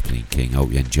out for Kathleen King.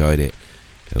 Hope you enjoyed it.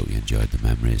 Hope you enjoyed the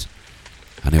memories,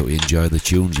 and hope you enjoyed the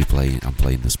tunes I'm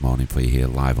playing this morning for you here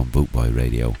live on Bootboy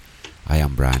Radio. I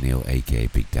am Brian Hill, aka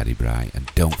Big Daddy Bry,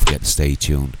 and don't forget to stay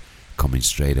tuned. Coming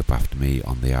straight up after me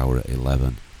on the hour at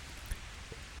 11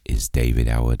 is David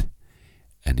Howard,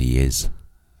 and he is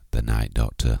the Night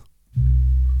Doctor.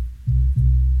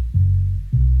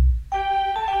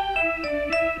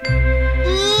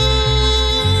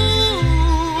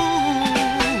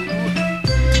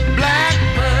 Black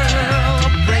pearl,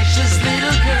 precious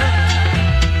little girl,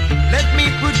 let me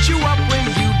put you up where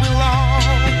you belong.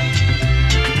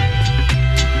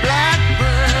 Black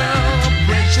pearl,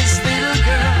 precious little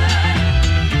girl,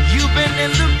 you've been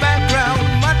in the background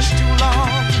much too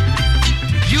long.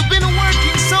 You've been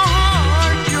working so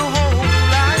hard your whole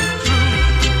life through,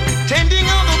 tending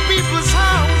other people's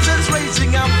houses,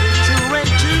 raising up the children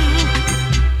too.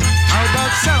 How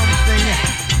about something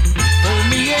for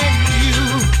me and you?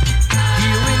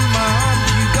 Here in my heart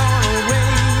you gonna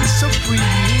reign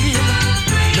supreme.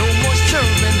 No more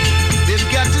serving, they've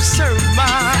got to serve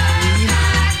my queen.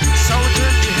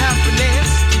 Soldier to happiness,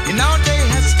 and our day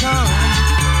has come.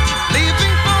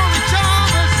 Living for each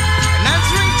other and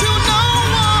answering to no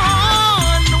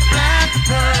one. No black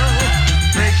pearl,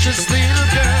 precious little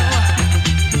girl,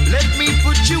 let me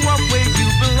put you up where you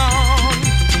belong.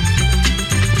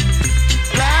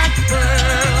 Black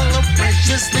pearl,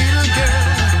 precious little girl,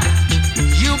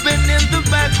 you've been in the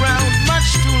background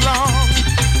much too long.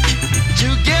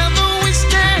 Together we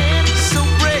stand so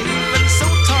brave and so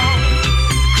tall,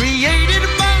 created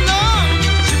by love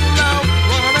to love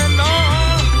one and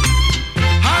all.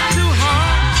 Heart to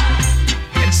heart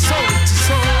and soul to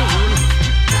soul,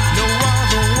 no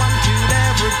other one could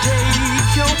ever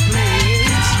take your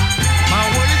place. My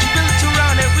world is built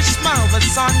around every smile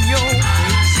that's on your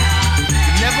face.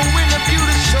 You never win a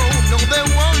beauty show, no they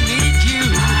won't need you,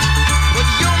 but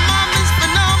your mom is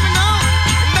phenomenal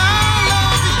and I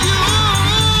love you.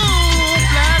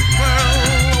 Black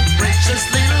pearl, precious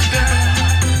little girl,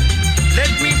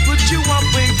 let me put you up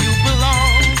where you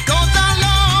belong. 'Cause I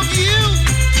love you.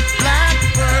 Black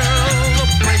pearl,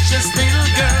 precious little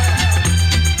girl,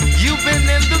 you've been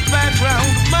in the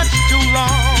background much too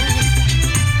long.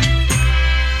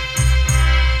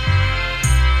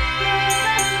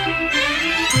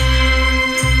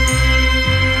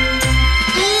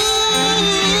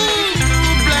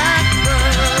 Black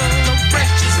pearl,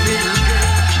 precious little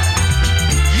girl,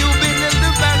 you've been in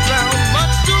the background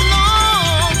much too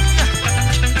long.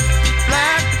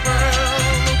 Black pearl,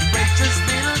 precious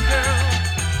little girl,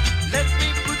 let me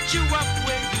put you up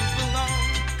where you belong.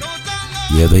 'Cause I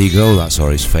love Yeah, there you go, that's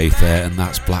Horace Faith there, and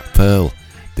that's Black Pearl.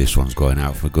 This one's going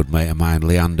out for a good mate of mine,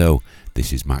 Leando.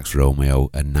 This is Max Romeo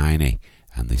and Niney,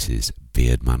 and this is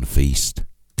Beardman Feast.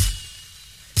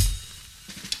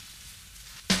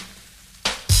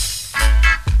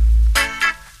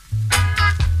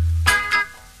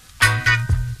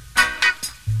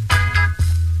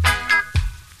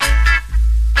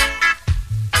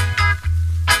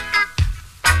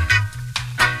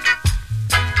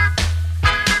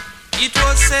 It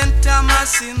was St.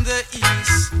 Thomas in the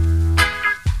east.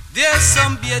 There's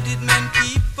some bearded men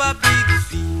keep a big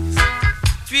feast.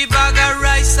 3 bag of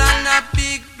rice and a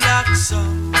big black sow.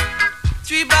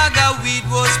 3 bag of weed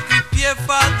was prepared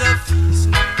for the feast.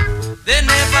 They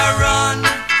never run,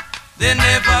 they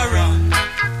never run,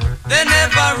 they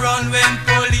never run when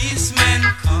policemen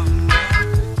come.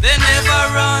 They never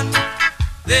run,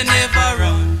 they never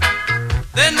run,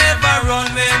 they never run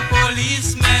when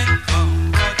policemen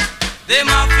come. But them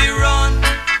have to run,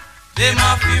 them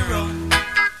have to run,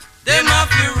 them have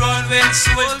to run when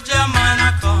soldier man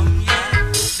a come. Yeah.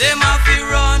 Them have to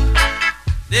run,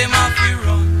 them have to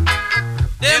run,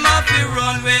 them have to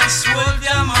run when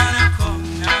soldier man a come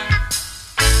now.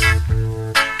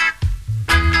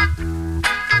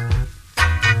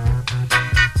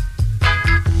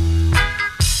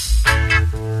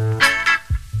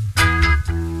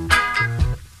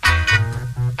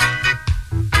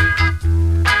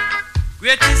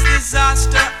 Greatest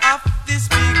disaster of this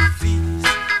big feast,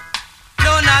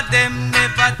 none of them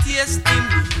never take arrest him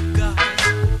because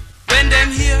when them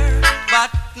hear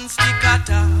button stick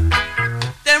attack,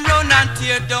 them run and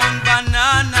tear down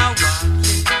banana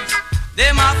walls.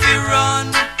 Them have to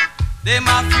run, them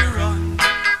have to run,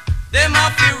 them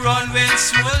have to run when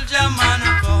soldier man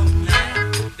come.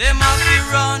 Yeah. Them have to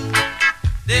run,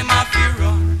 them have to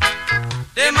run,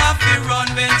 them have to run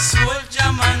when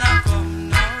soldier man come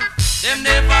now. Them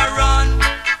never run,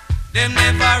 them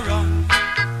never run,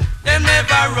 them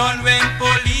never run when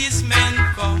policemen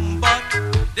come. But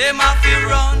them have to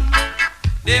run,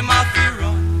 them have to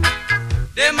run,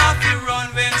 them have to run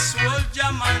when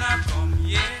soldier man come.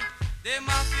 Yeah, them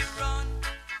have to run,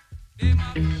 them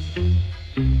have to run.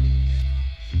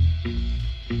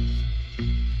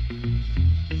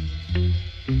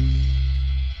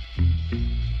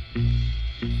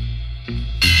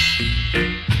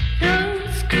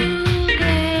 Those cruel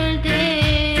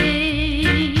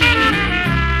days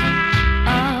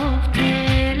of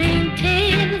telling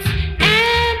tales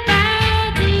and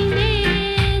biting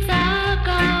knees are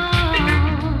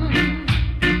gone,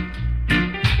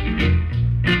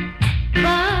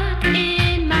 but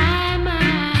in my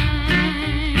mind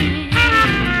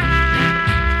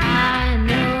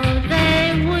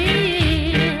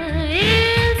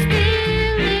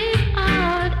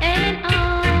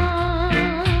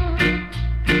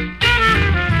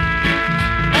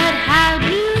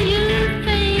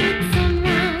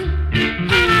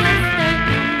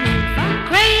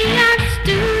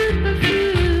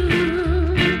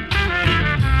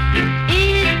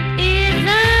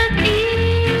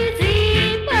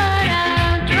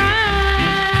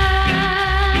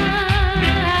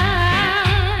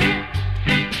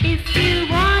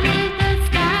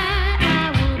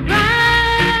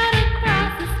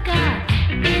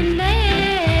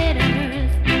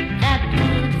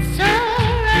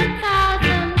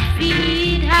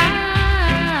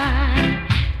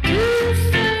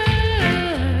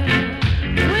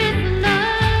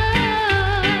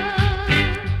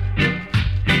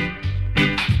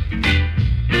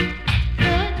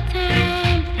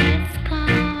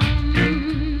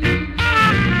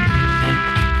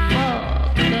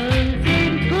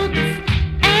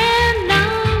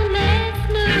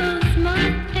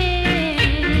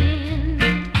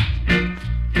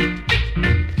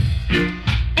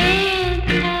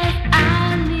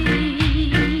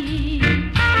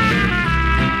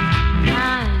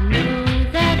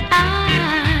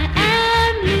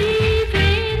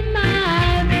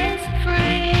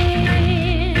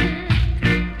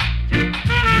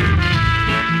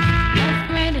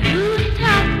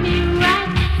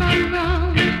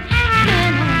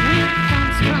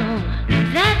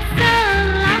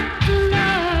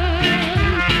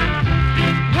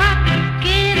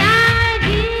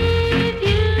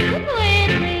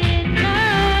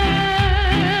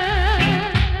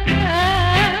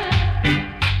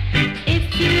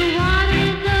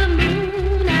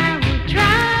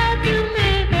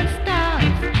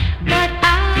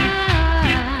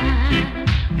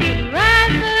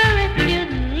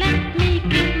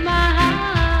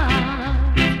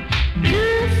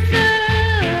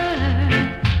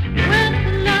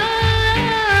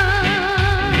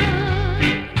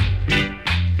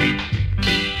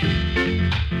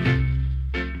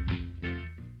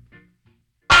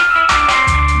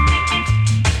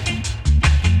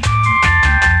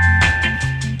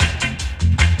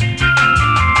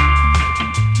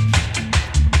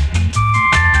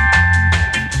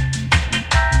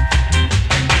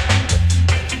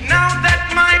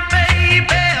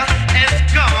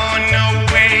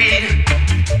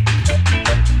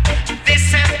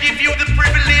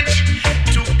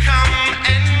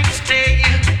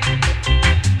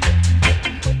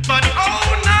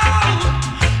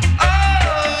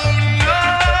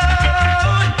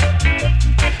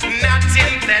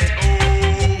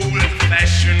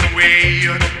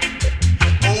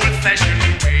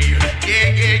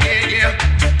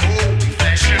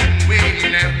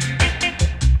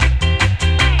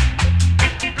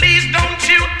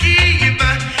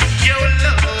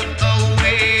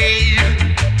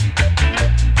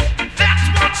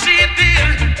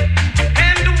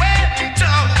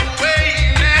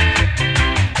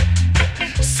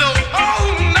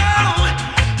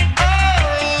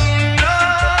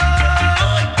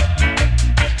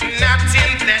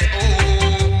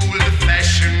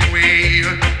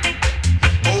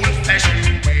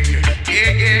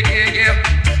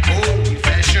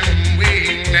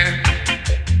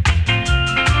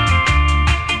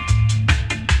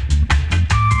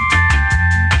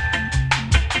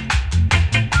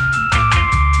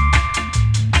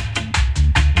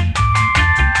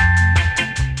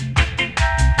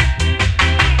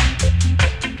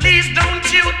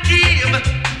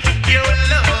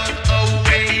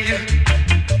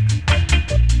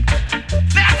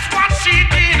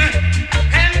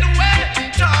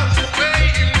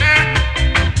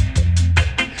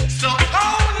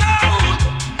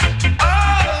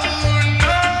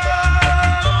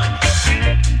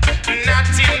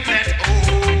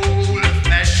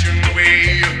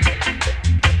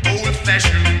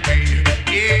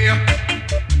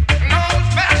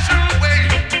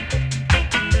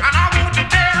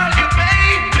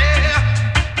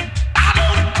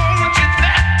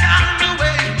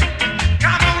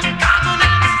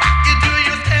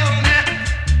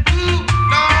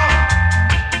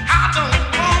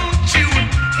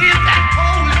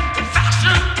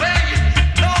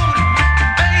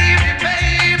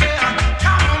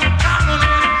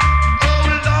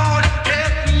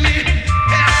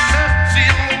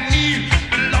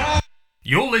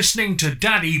listening to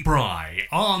Daddy Bry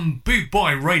on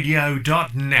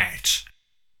bootboyradio.net.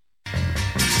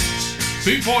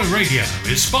 Bootboy Radio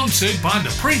is sponsored by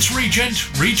the Prince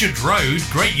Regent, Regent Road,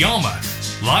 Great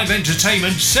Yarmouth. Live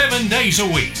entertainment 7 days a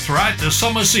week throughout the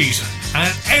summer season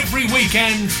and every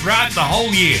weekend throughout the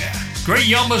whole year. Great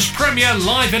Yarmouth's premier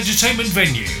live entertainment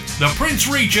venue, the Prince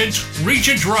Regent,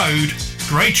 Regent Road,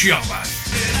 Great Yarmouth.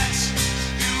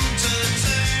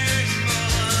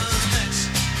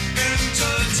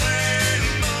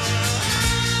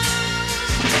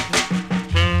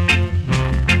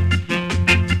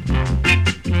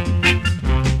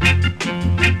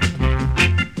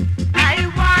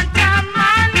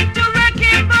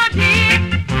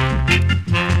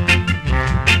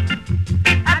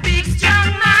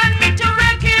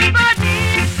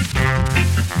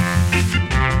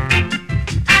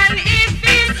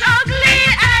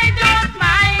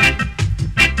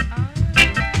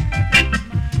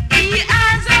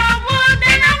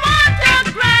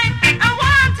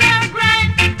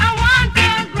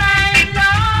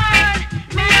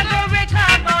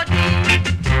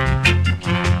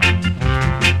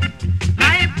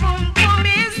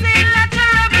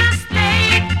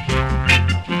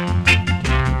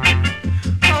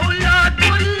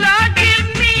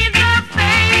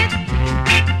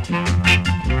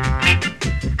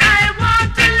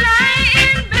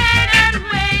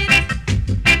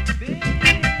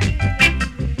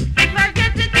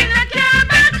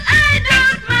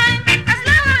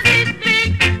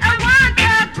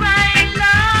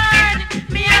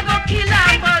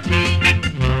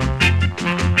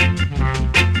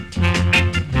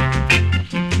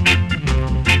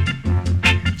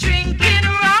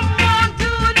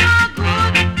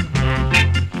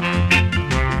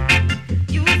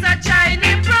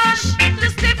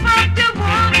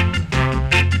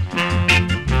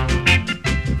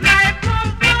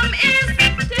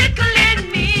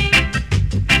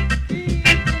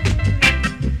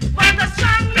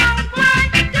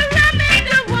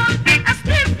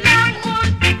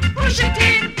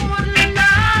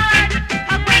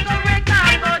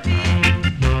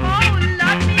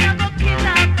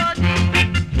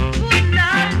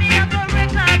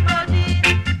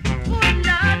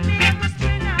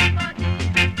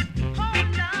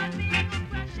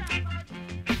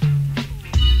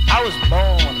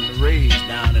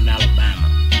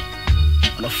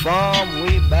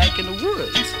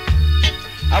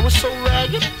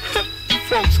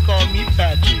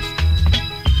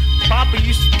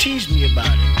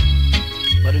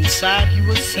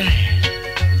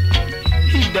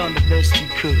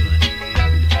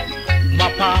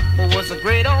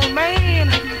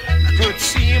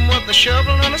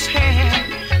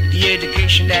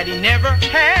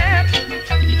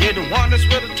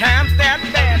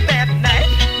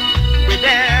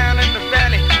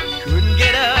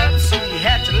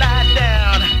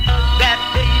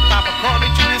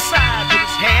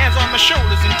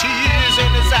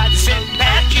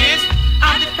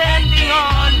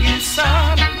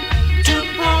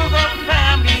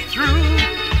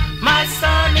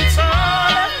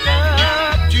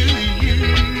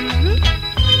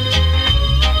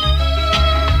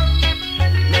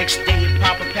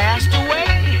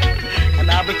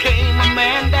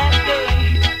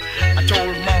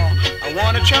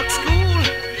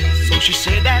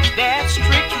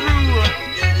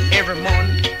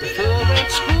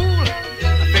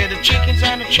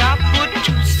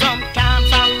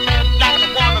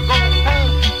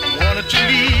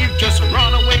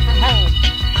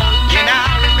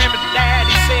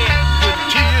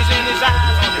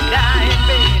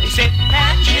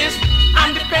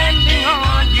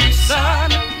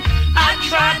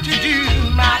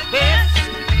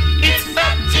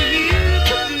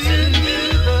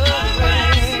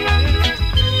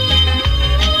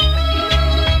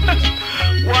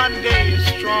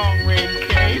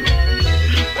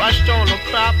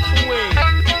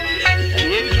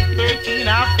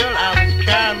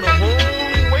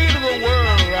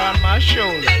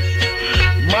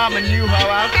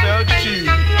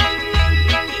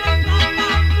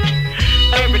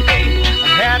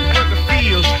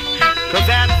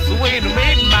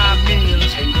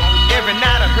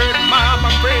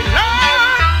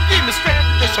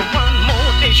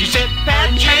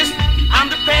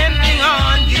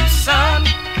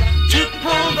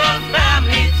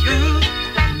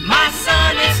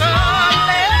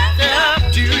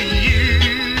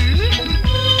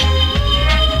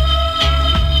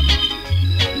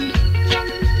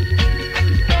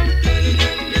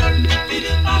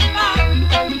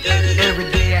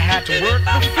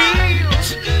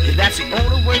 That's the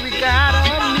only way we got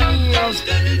our meals.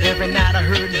 Every night I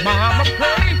heard Mama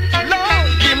pray.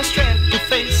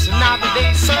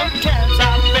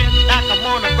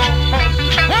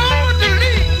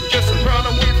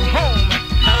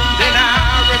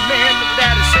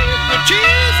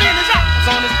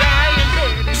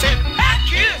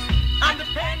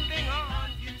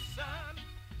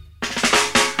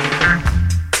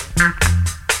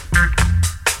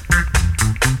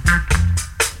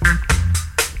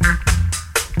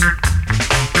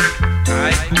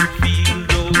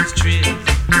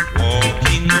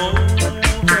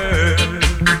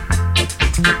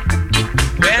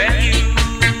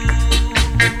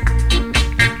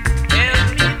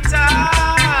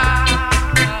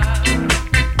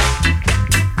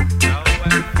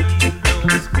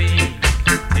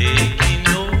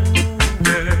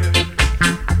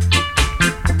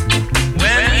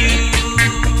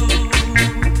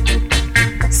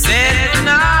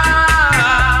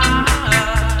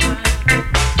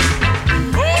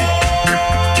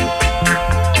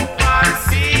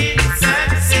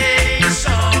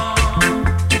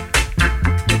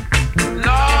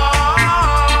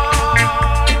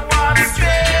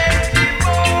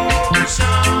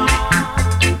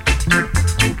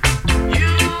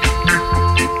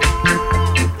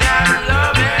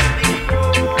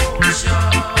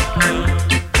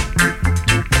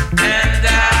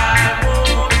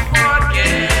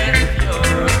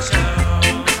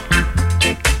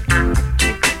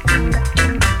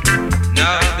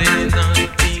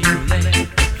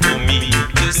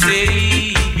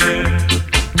 Savior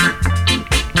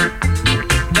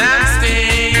that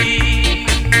stay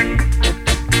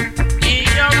in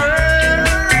your word.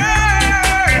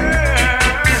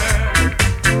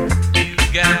 You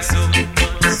got so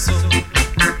much soul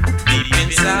deep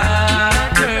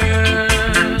inside, girl,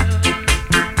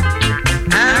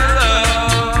 and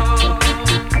love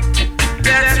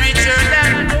that's richer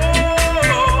than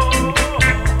gold.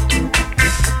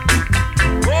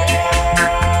 Oh,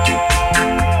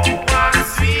 what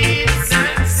sweet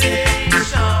sensation,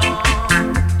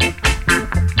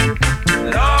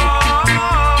 Lord,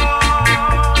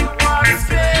 what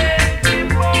strange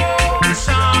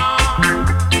emotion.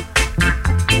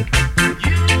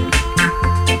 You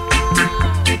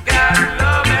got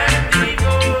love and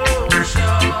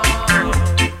devotion,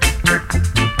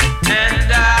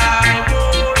 and I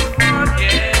won't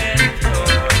forget your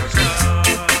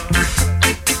love.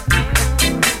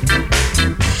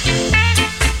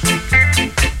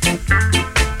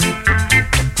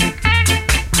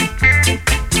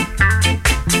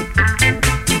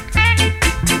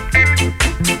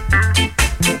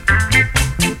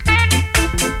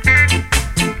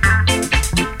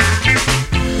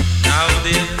 Now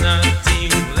there's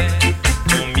nothing left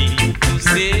for me to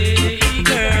say,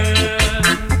 girl.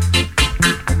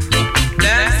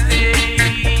 That stay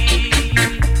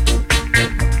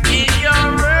in your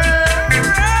word.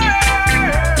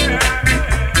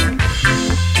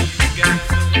 You got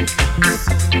so much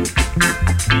soul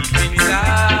deep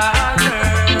inside,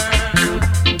 girl,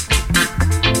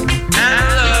 and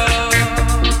love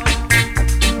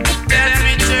that's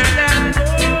richer than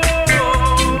gold.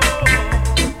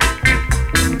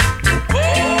 Oh,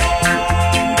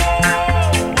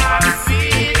 what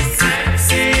sweet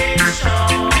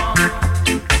sensation,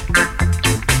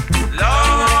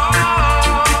 Lord,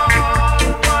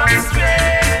 what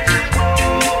strange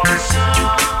emotion.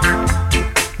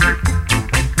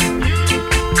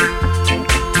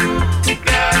 You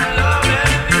got love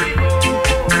and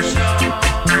devotion,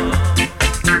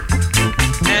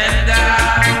 and I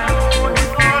won't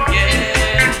forget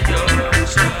your love.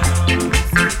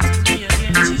 Me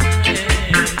again, children,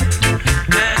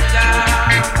 and I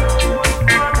won't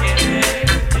forget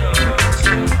your love.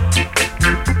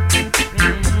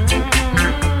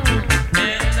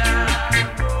 And I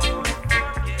won't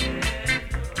forget.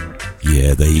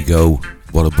 Yeah, there you go.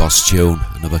 What a boss tune.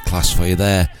 Another class for you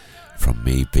there. From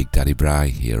me, Big Daddy Bry,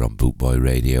 here on Bootboy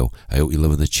Radio. I hope you're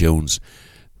loving the tunes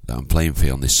that I'm playing for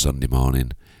you on this Sunday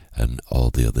morning. And all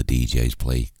the other DJs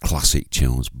play classic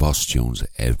tunes, boss tunes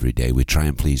every day. We try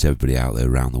and please everybody out there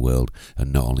around the world,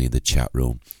 and not only in the chat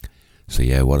room. So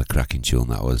yeah, what a cracking tune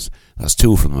that was. That's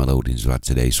two from the melodies we've had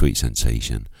today. Sweet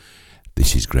Sensation.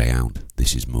 This is Greyhound.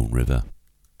 This is Moon River.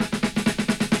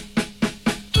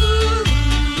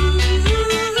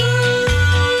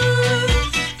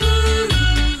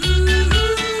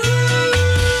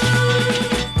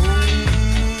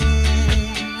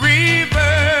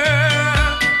 River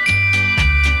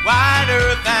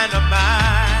wider than a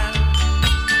mile,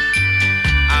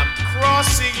 I'm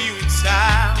crossing you in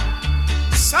style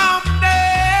someday.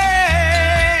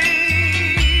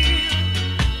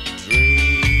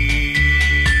 Dream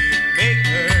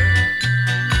maker,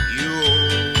 you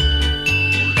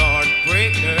old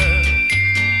heartbreaker,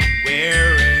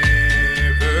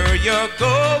 wherever you're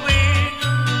going,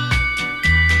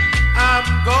 I'm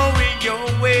going your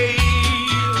way.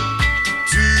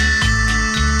 Two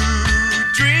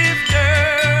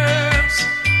drifters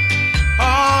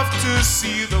off to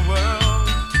see the world.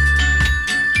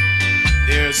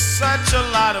 There's such a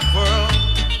lot of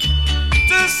world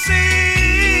to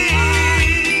see.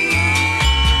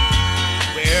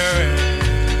 We're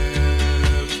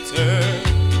after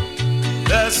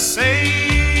the same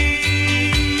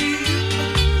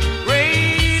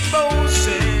rainbow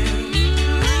sand,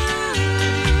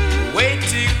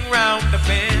 waiting round the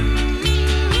bend.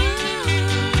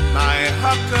 My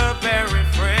huckleberry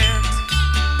friend,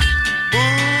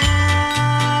 Moon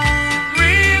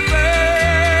River,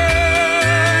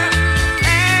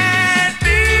 and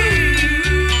me.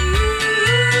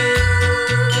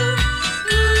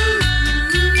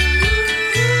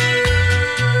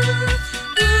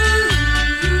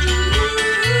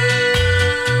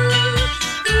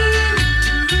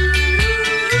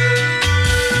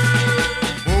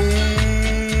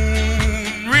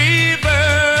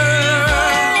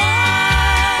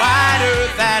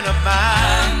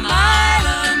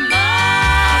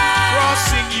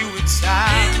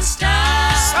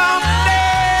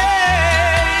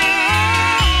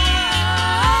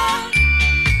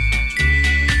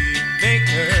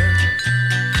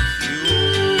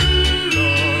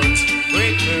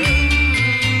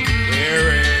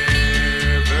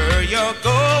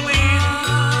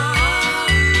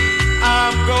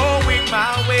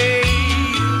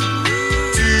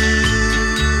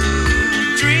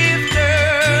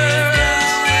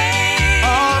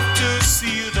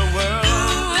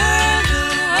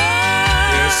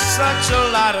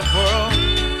 a lot of world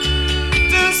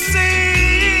to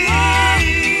see.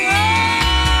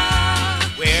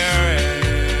 We're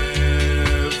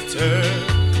after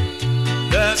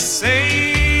the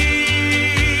same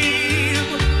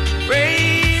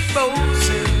rainbows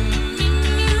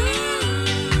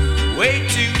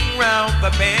waiting round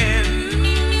the bend.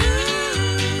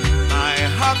 My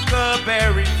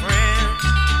huckleberry friend,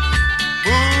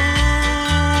 Moon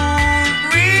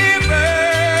River.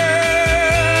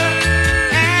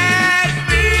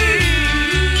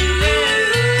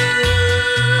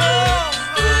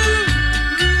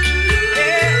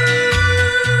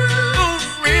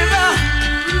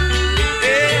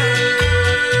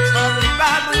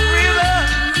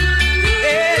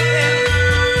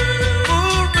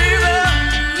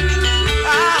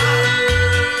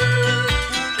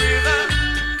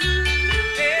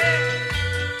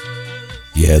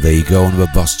 Yeah, there you go,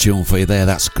 another boss tune for you there.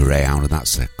 That's Greyhound, and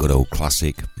that's a good old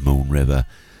classic, Moon River.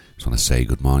 Just want to say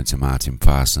good morning to Martin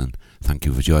Parson. Thank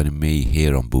you for joining me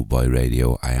here on Bootboy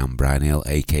Radio. I am Brian Hill,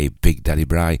 aka Big Daddy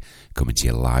Bry, coming to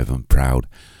you live and proud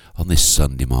on this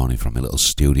Sunday morning from my little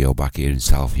studio back here in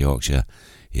South Yorkshire.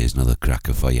 Here's another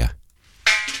cracker for you.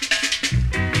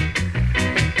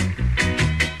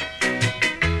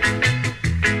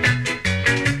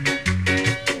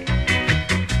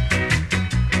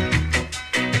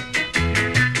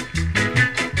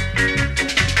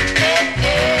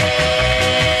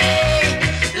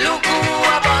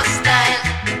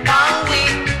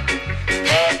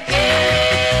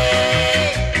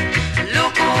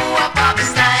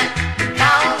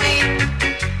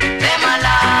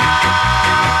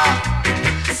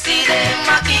 See them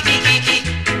a kiki kiki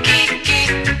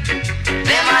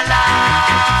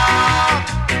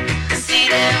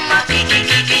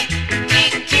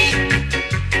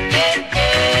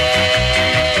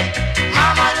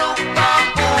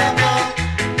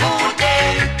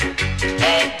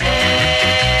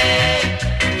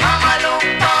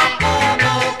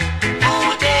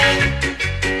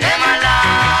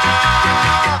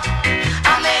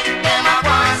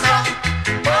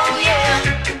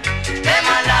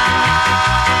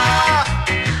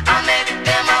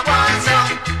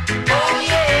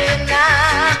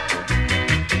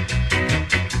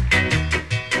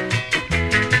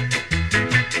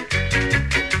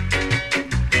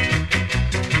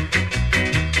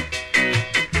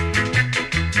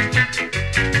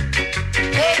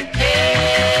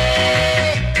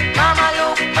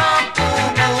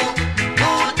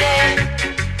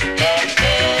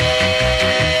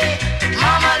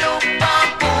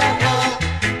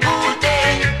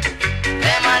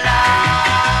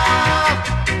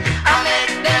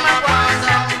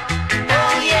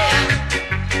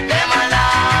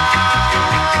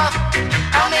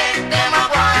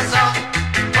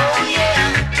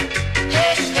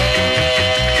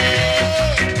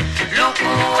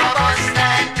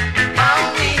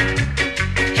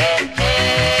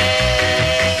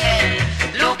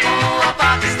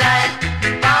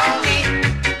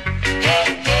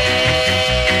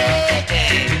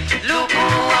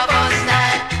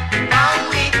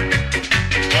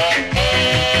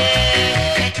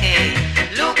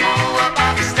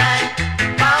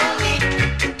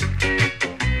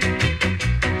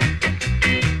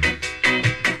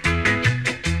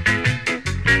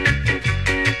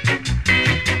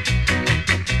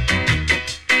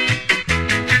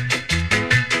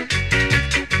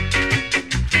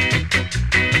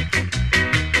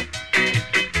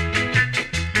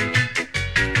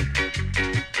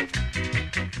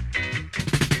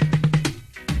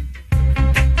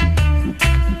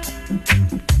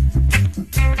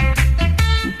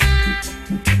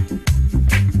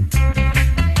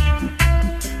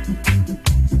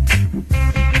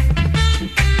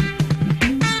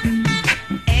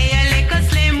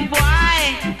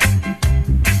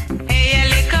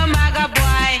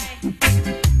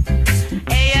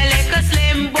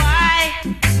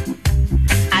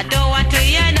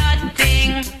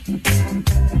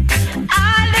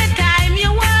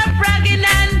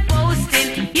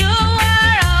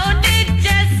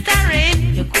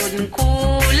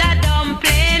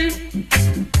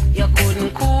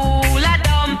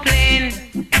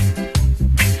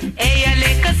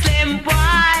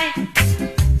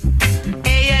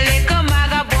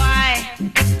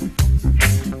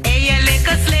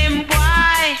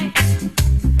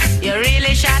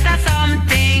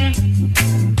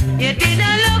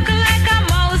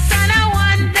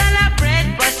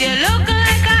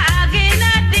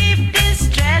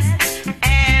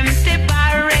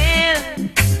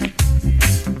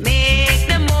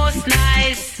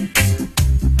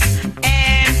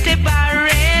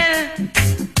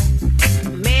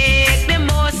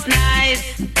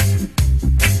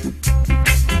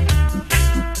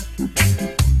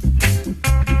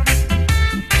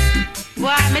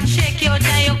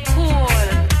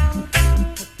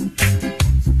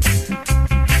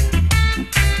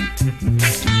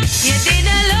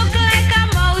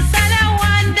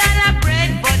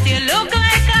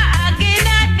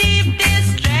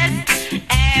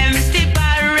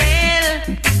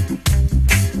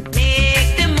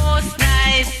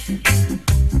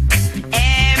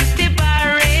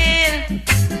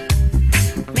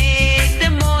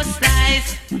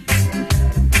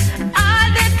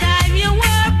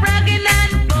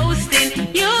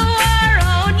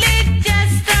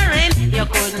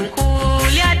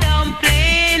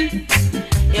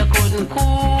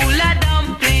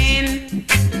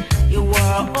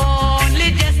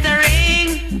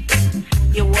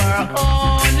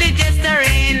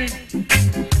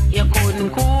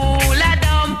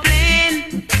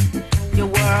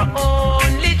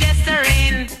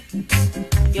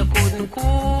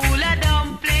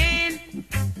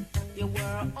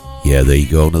Yeah, there you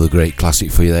go, another great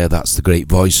classic for you there. That's the great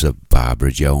voice of Barbara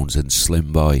Jones and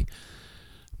Slim Boy.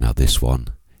 Now this one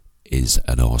is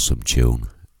an awesome tune,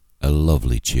 a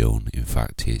lovely tune. In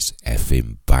fact, it's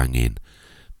effing banging.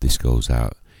 This goes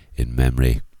out in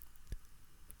memory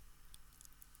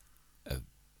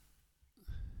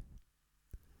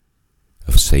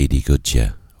of Sadie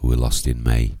Goodyear, who we lost in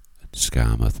May at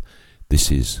Skarmouth.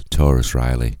 This is Taurus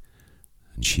Riley,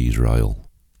 and she's royal.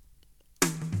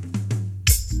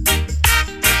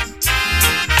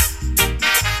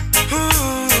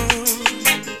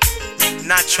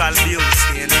 Natural beauty,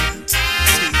 you know.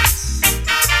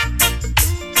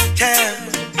 Yeah,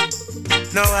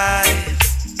 no, I've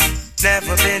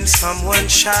never been someone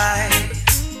shy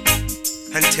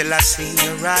until I seen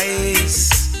your eyes.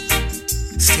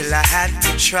 Still I had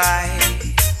to try,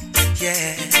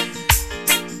 yeah.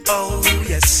 Oh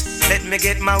yes, let me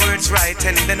get my words right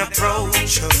and then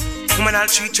approach you. Woman, I'll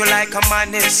treat you like a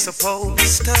man is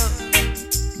supposed to.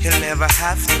 You'll never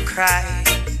have to cry,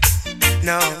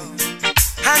 no.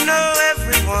 I know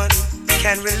everyone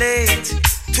can relate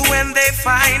to when they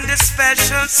find a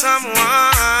special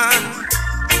someone.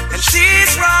 And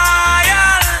she's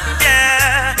royal,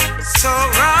 yeah, so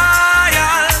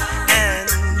royal. And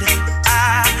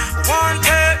I want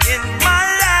her in my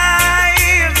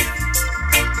life.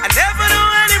 I never knew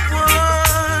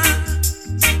anyone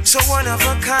so one of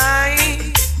a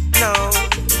kind, no.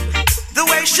 The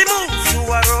way she moves to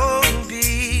her own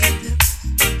beat,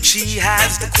 she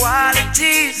has the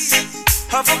qualities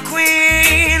of a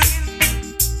queen.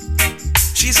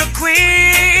 She's a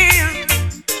queen.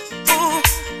 Ooh,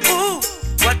 ooh,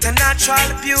 what a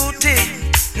natural beauty.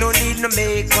 No need no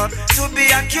makeup to be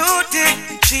a cutie.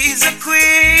 She's a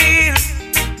queen.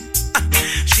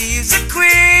 She's a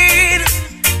queen.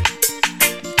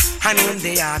 And when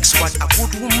they ask what a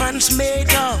good woman's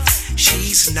made of,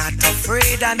 she's not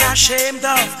afraid and ashamed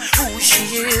of who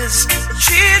she is.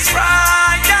 She's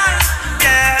royal,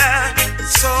 yeah,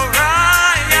 so royal.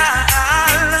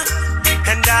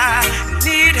 And I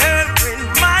need her in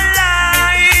my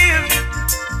life.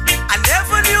 I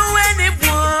never knew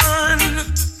anyone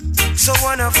so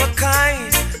one of a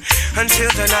kind until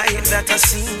the night that I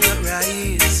seen your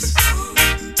eyes.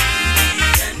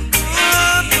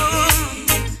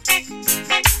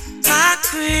 My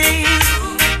queen,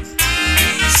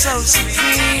 so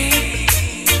supreme.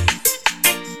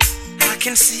 I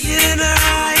can see it in her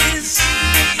eyes,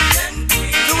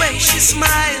 the way she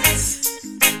smiles.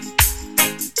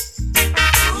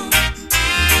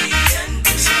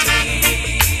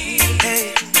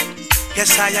 Hey,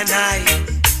 yes I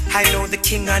know the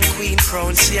king and queen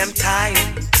crown same time,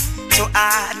 so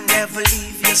I'd never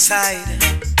leave your side.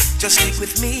 Just stick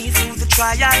with me through the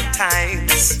trial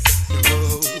times.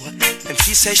 Oh, and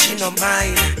she says she no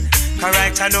mind.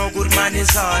 Alright, I know good man is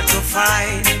hard to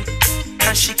find,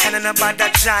 and she can't about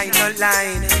that giant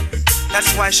line.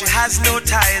 That's why she has no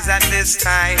ties at this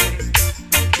time.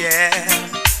 Yeah,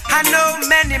 I know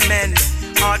many men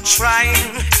are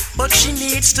trying, but she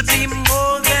needs to be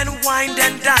more than wine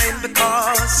and dine,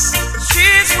 because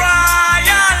she's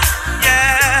royal,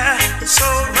 yeah, so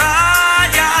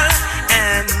royal.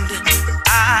 And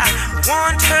I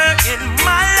want her in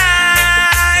my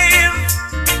life.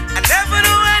 I never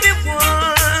knew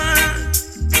anyone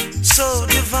so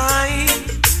divine.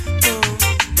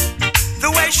 The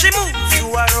way she moves to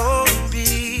her own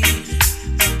beat,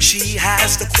 she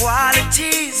has the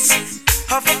qualities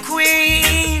of a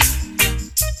queen,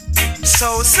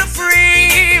 so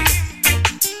supreme.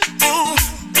 Ooh,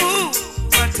 ooh,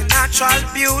 what a natural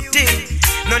beauty.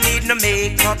 No need no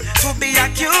makeup to be a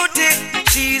cutie.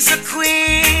 She's a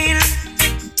queen,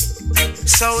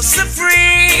 so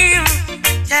supreme,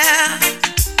 yeah.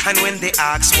 And when they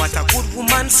ask what a good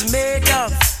woman's made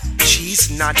of, she's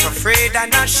not afraid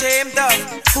and ashamed of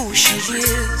who she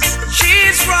is.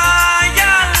 She's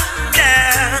royal,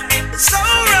 yeah, so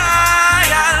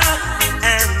royal.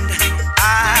 And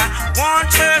I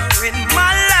want her in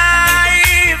my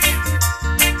life.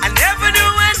 I never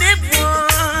knew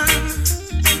anyone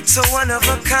so one of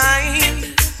a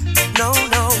kind. No,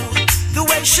 no, the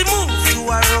way she moves to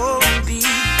her own beat,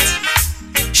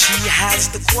 she has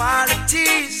the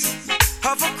qualities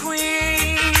of a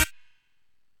queen.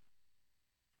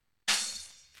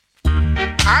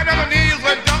 I never knees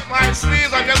went up my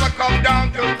sleeves. I never come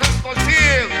down till Christmas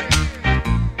Eve.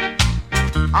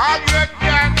 All you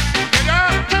can get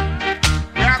up,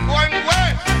 we are going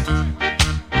west.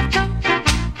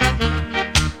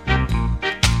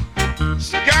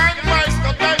 Scan west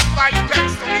to best by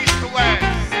text from east to west.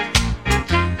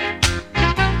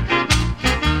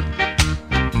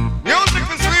 Music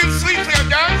is sweet, sweet for your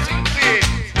dancing feet.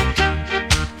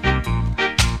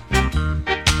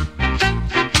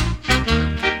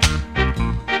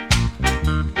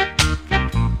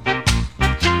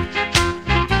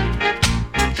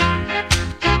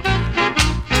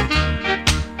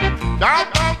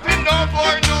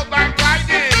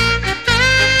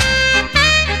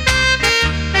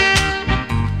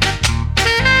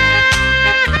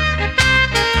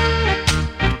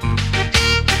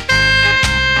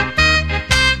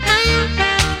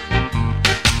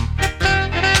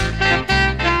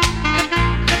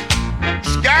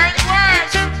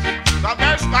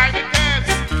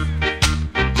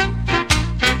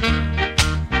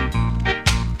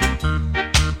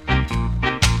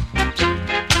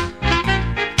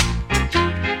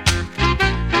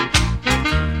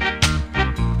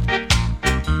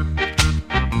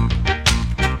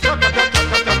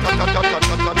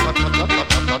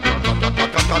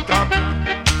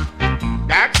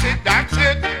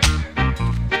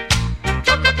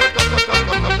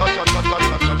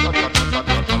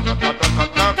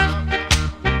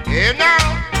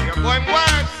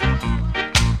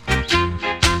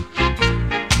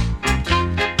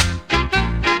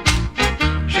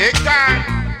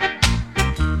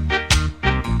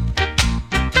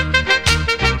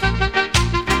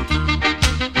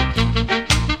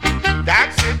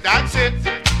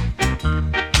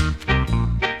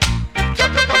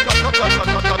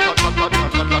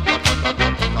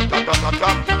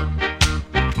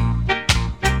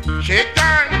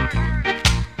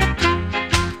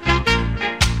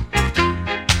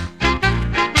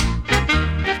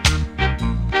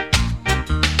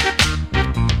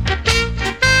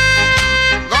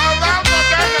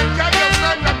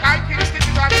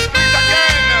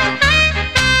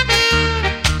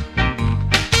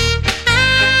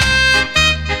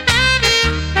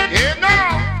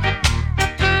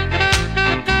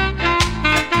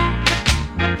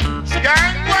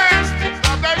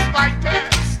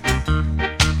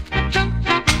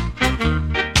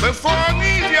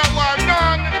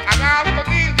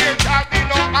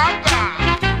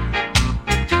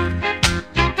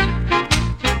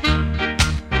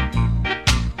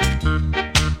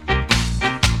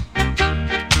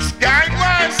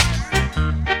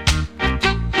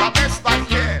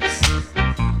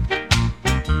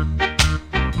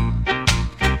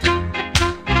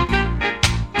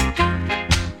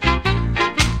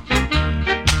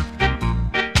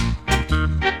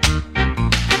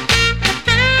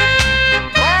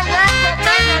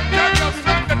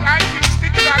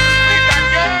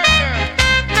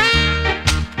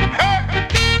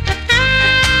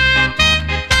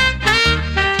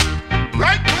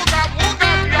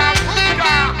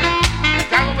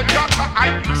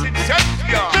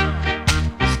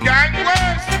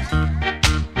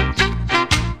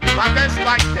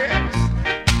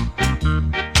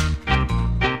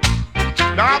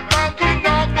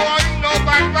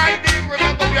 dig,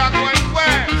 remember we are going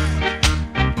west.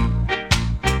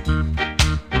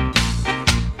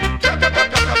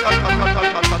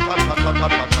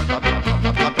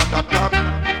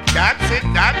 That's it,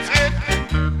 that's it.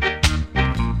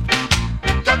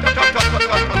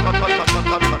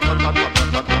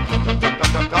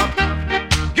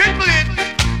 Get lit.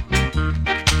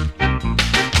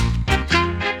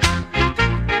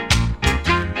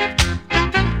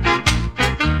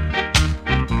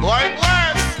 Going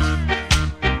west.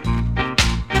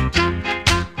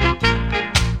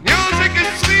 Music is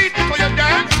sweet for your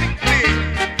dancing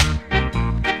feet.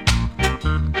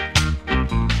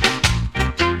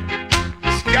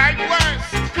 Sky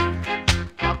west.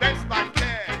 Our best by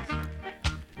Tez.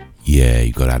 Yeah,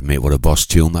 you got to admit what a boss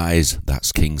tune that is.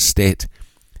 That's King State.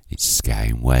 It's Sky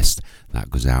and West. That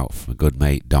goes out for my good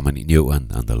mate Dominic Newton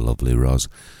and the lovely Roz.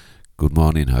 Good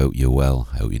morning, hope you're well,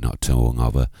 hope you're not too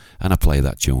hungover. And I play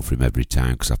that tune for him every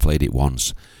time because I played it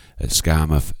once at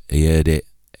Skarmouth. He heard it,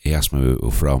 he asked me who it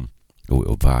was from, who it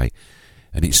was by,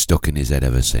 and it's stuck in his head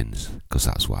ever since, because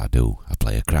that's what I do. I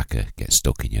play a cracker, get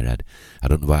stuck in your head. I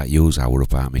don't know about yous, I were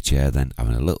up out of my chair then,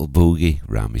 having a little boogie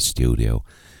round my studio.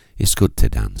 It's good to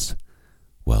dance.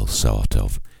 Well, sort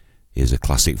of. Here's a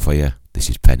classic for you. This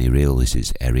is Penny Real, this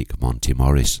is Eric Monty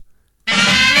Morris.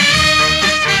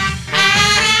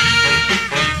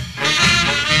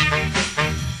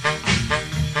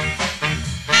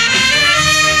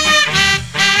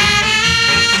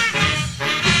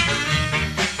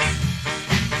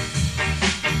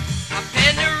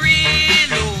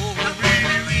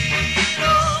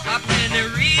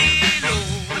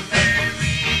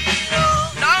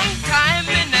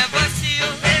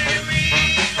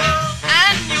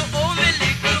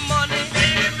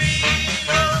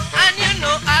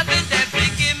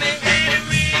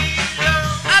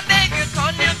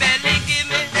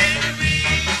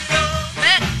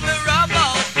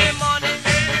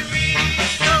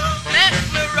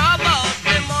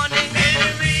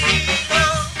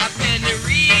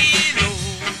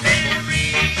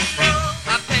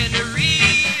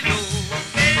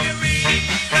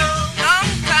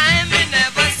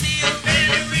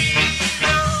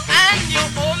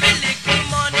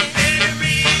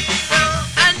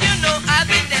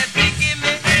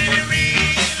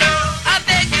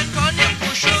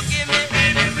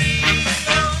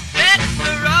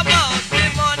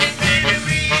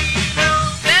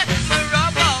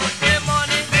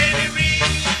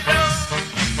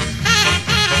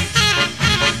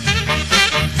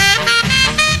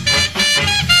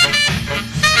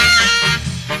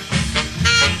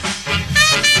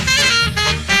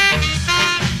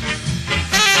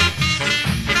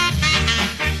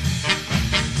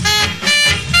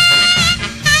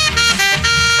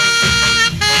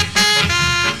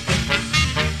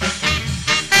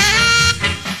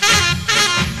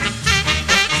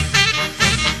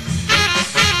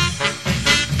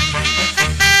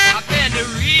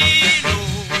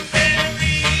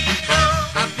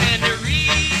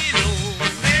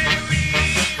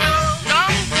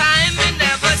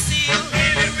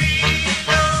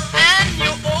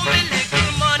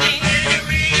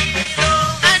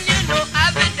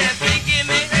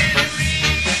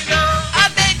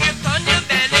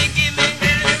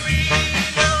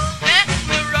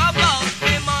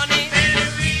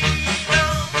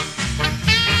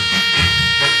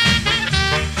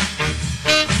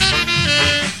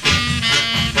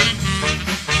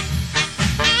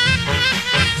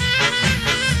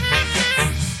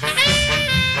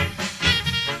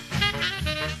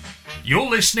 You're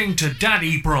listening to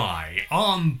Daddy Bry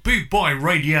on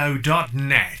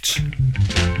bootboyradio.net.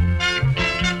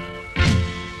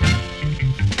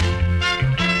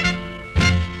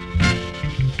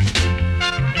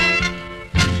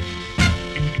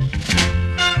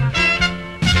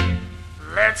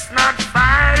 Let's not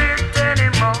fight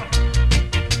anymore,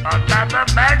 or pack the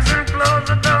bags and close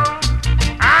the door.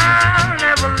 I'll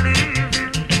never leave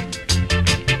you,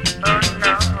 oh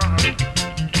no.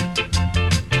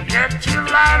 Yet you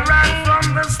lie right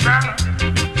from the start.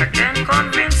 I can't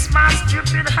convince my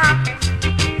stupid heart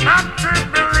not to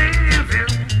believe you,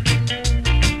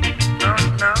 oh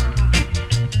no.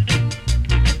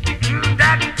 You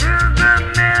got to the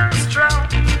minstrel,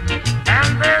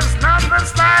 and there's not the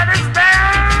slightest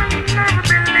doubt. Never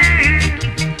believe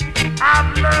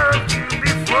I've loved you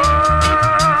before.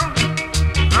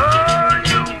 Oh,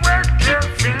 you work your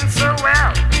things so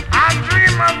well. I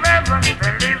dream of heaven,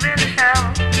 they live in hell.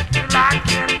 Till I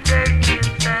can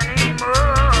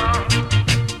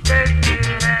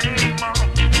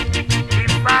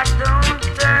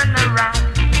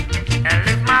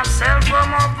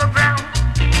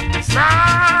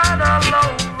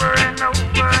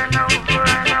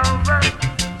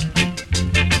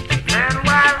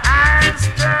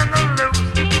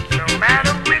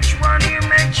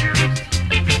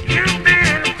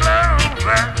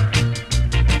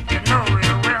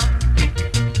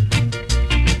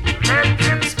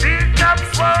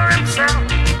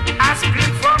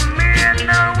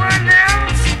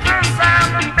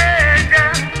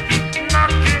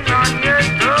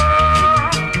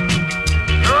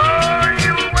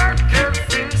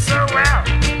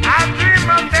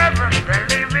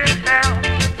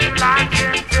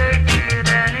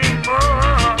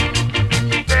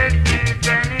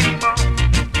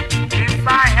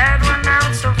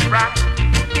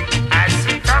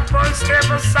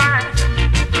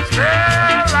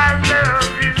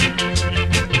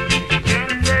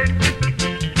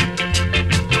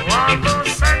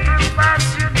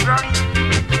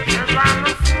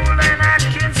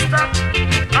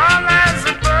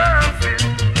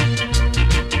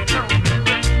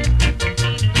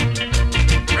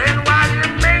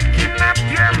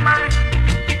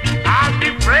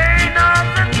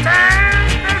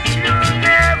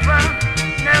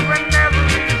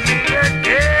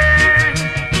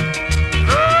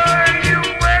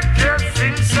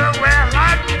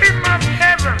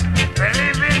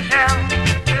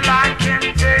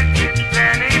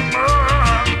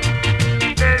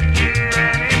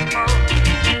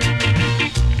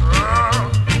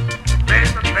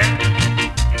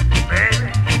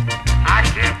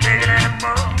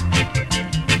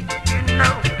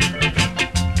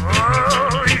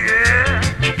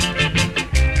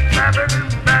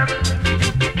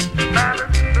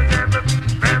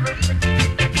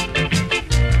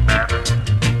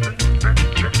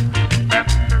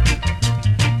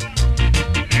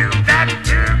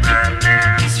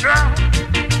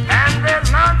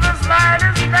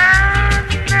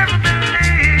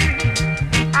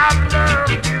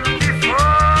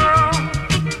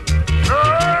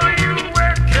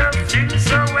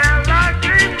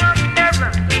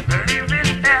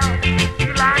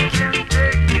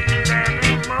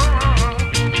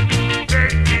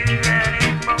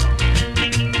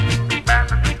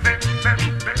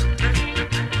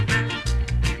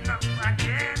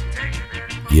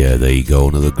Yeah, there you go,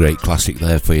 another great classic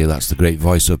there for you. That's the great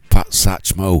voice of Pat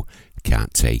Satchmo.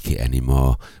 Can't take it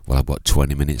anymore. Well, I've got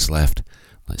 20 minutes left.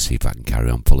 Let's see if I can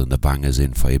carry on pulling the bangers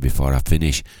in for you before I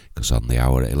finish, because on the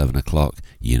hour at 11 o'clock,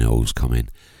 you know who's coming.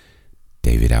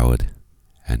 David Howard,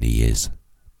 and he is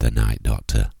the Night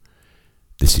Doctor.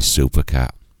 This is Supercat,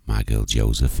 my girl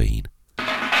Josephine.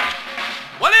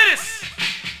 Well, it is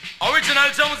original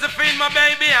Josephine, my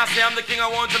baby. I say I'm the king, I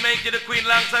want to make you the queen.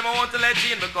 Long time I want to let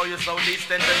you in because you're so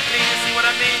distant and clean. You see what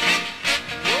I mean?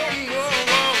 Whoa, whoa,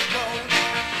 whoa, whoa.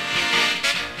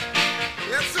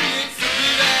 Yes, it needs to be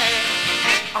there.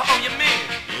 Oh, you mean?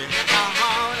 Yeah,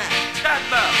 chat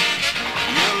about.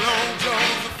 Hello,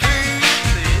 Josephine.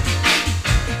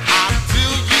 How do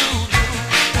you do?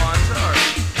 What's her?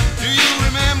 Do you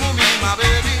remember me, my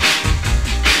baby?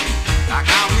 I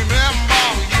can't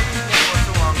remember you. What's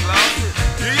the one glasses?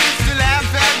 You used to laugh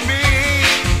at me.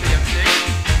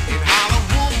 And holler,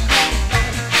 boom, boom,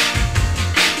 boom.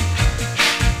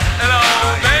 Hello,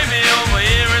 baby, over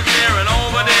here is near and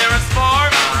over there is far.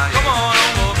 Come on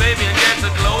over, baby, and get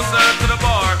closer to the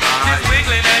bar. She's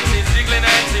wiggling and she's jiggling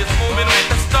and she's moving with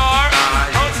the star.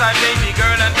 Outside, baby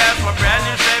girl, and that's my brand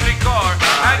new Chevy car.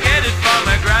 I get it from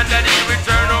my granddaddy,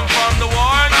 return home from the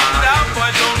war. Give it out,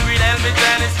 boys, don't green helmet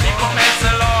and his pick up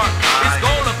SLR. His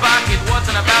gold a pocket, what's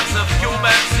in a box of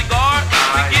Cuban cigar.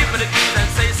 We give her the keys and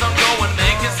say some go and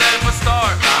make yourself a star.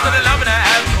 So the love that I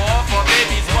have to offer,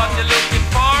 baby's what you're looking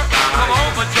for. Come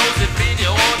over, Josephine,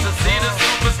 you want to see the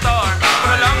superstar. For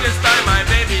the longest time, my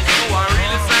baby, you are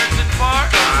really searching for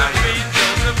Josephine,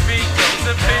 Josephine,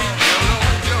 Josephine. Hello,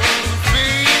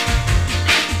 Josephine.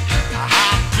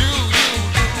 How do you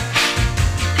do?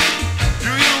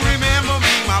 Do you remember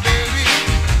me, my baby?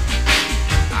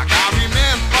 I can't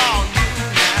remember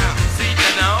you now. See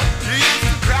you now? You used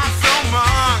to cry so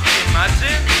much.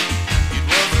 Imagine. It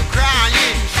was a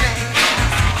crying shame.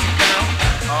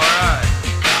 Alright.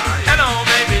 Hello,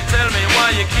 baby, tell me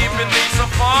why you keeping me so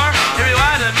far. If you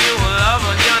had a new love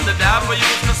and you're the devil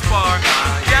used to spark.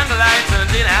 Candlelight and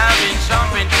then having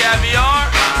champagne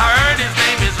caviar. I heard his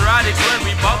name is Radix when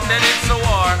we bumped and it's a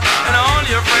war. And all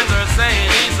your friends are saying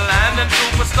he's a London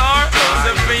superstar.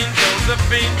 Josephine,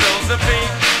 Josephine, Josephine.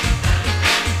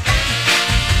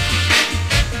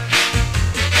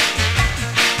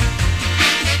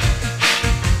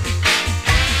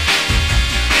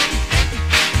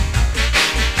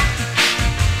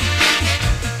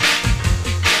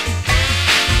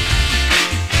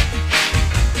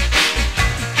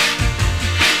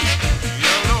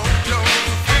 Hello,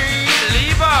 Josephine.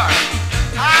 Leave her.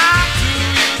 How do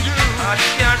you do? She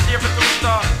can't share for two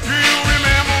stars. Do you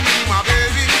remember me, my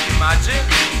baby? Imagine.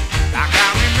 I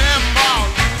can't remember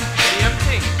you. Same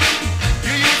thing.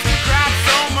 You used to cry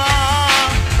so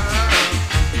much.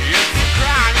 It's a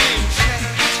crying shame.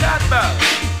 Chat about.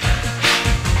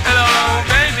 Hello,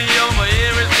 baby, over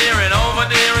here is near and over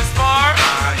there is far.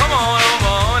 Come on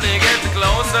over, honey, get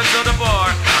closer to the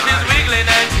bar. She's wiggling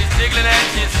and she's jiggling and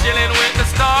she's chilling with the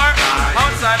star.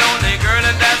 Outside only, girl,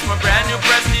 and that's my brand new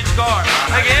prestige car.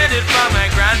 I get it from my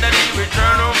granddaddy,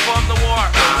 return home from the war.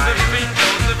 Josephine,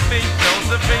 Josephine,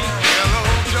 Josephine. Hello,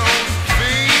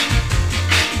 Josephine.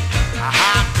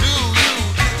 How do you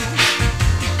do?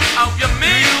 How you Do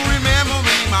mean? you remember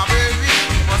me, my baby?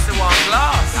 What's the one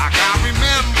glass? I can't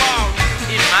remember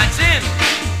you. Imagine.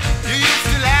 You used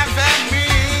to laugh at me.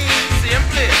 Same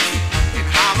place. And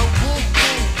holler, boom,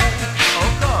 boom, boom.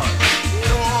 Oh God.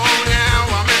 Oh, now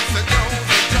I'm Mr.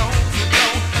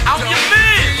 Josephine. How you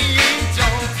mean?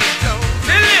 Josephine.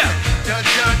 Tell ya.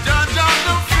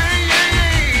 Josephine.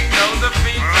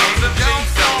 Josephine, Josephine,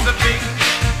 Josephine.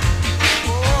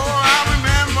 Oh, I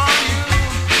remember you.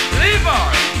 Leave her.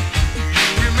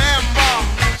 You remember.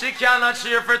 She cannot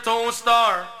cheer for Tone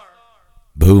Star.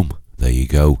 Boom, there you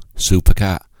go.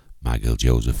 Supercat, my girl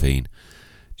Josephine.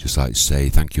 Just like to say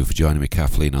thank you for joining me,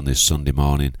 Kathleen, on this Sunday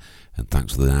morning, and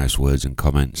thanks for the nice words and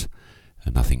comments.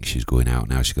 And I think she's going out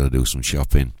now. She's got to do some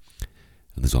shopping,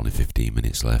 and there's only 15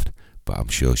 minutes left, but I'm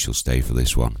sure she'll stay for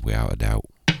this one without a doubt.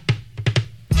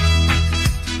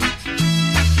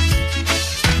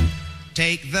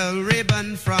 Take the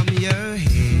ribbon from your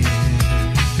hair,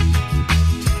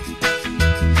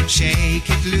 shake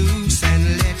it loose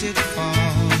and let it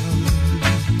fall,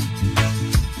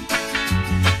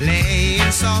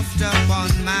 laying soft upon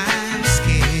my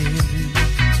skin,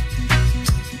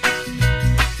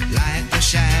 like the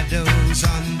shadows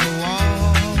on the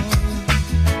wall.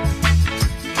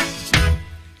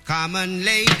 Come and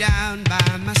lay down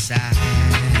by my side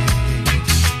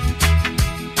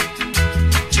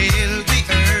till the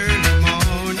early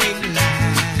morning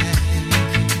light.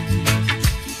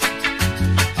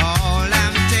 All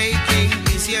I'm taking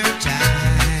is your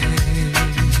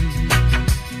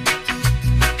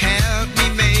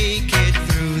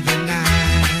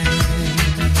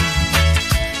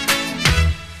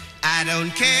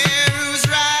don't care who's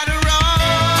right or wrong.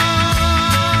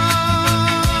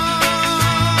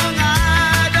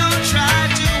 I don't try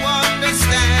to understand.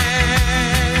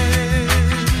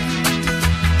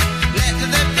 Let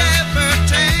the devil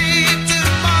take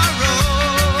tomorrow.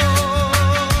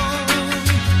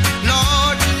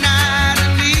 Lord, tonight I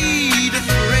need a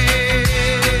friend.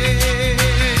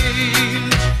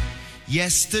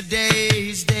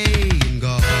 Yesterday's day and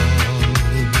gone.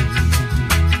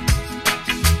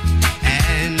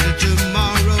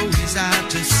 Tomorrow is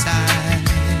out of sight,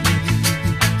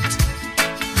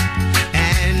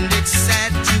 and it's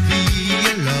sad to be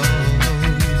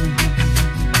alone.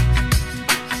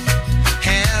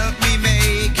 Help me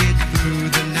make it through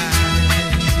the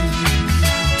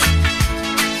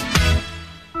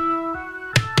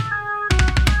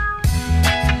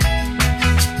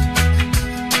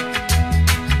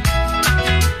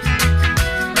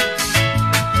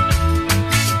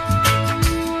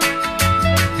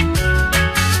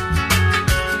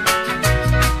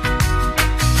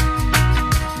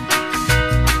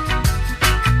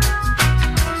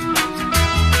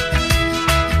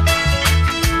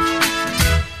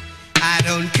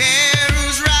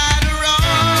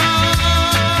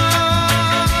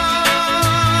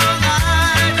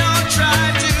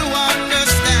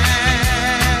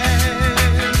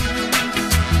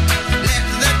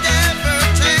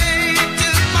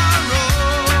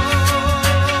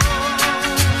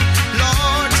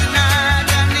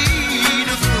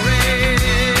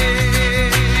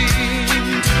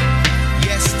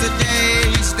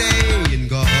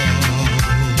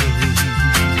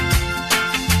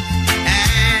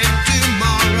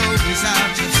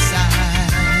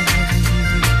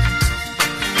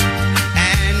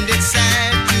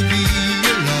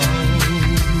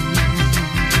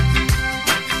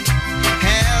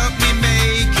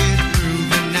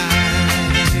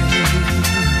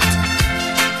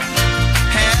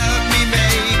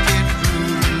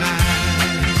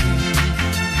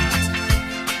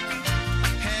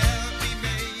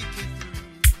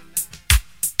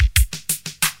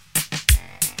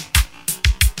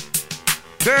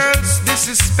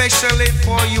especially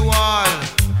for you all.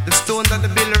 The stone that the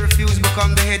builder refused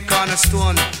become the head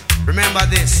cornerstone. Remember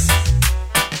this.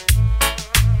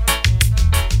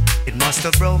 It must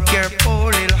have broke your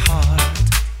poor little heart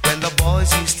when the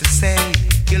boys used to say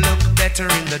you look better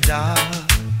in the dark.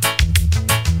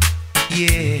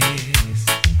 Yes.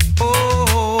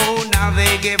 Oh, now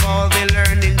they gave all they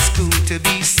learned in school to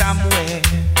be somewhere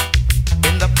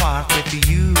in the park with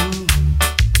you.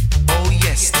 Oh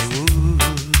yes, they would.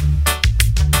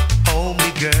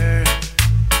 Homely girl,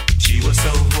 she was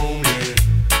so homely.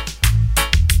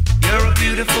 You're a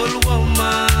beautiful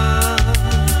woman,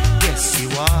 yes you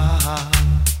are.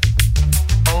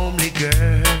 Homely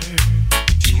girl,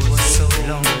 she was so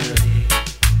lonely.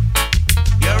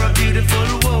 You're a beautiful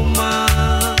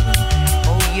woman,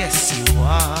 oh yes you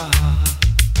are.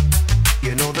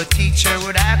 You know the teacher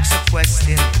would ask a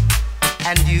question,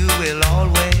 and you will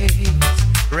always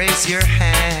raise your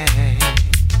hand.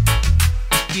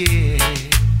 Yeah.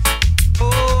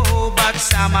 Oh, but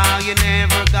somehow you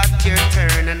never got your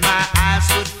turn, and my eyes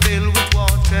would fill with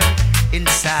water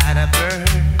inside a bird.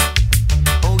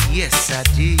 Oh yes I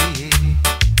did.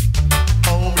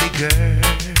 Homely girl,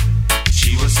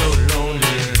 she was so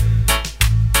lonely.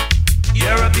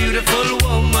 You're a beautiful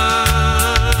woman,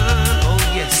 oh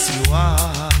yes you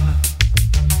are.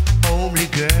 Homely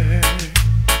girl,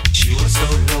 she was so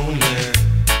lonely.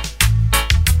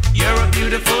 You're a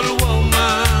beautiful woman,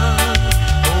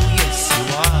 oh yes you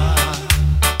are.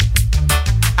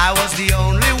 I was the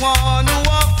only one who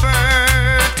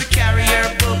offered to carry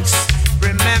your books.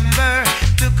 Remember,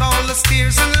 took all the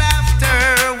tears and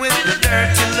laughter with the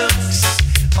dirty looks.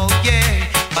 Oh yeah,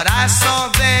 but I saw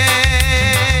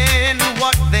then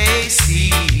what they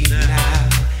see now.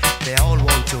 They all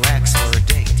want to ask for a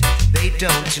date. They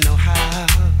don't know how.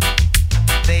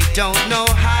 They don't know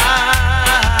how.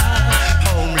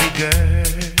 Homely girl,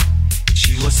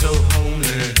 she was so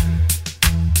homely.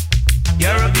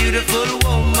 You're a beautiful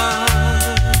woman,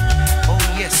 oh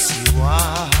yes you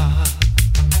are.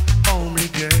 Homely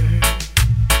girl,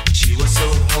 she was so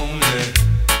homely.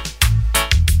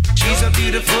 She's a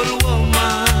beautiful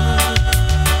woman,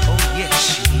 oh yes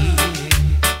she is.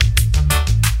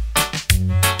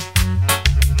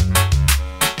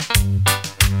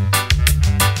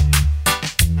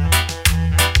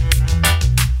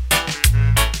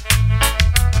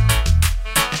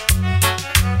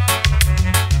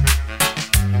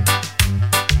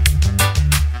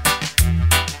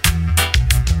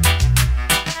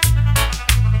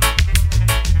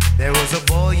 There was a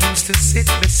boy used to sit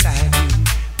beside you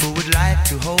who would like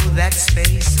to hold that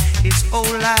space his whole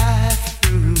life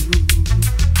through.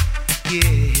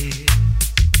 Yeah.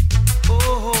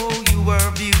 Oh, you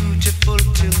were beautiful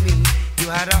to me. You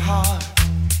had a heart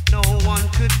no one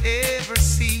could ever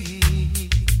see.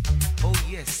 Oh,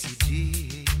 yes, you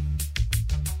did.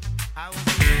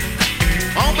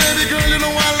 Oh, baby girl, you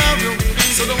know I love you,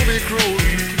 so don't be cruel.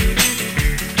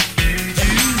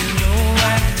 You know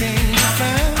I can't be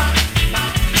found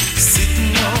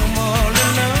sitting home all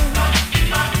alone.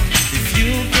 If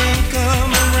you can't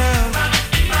come around,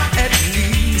 at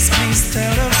least please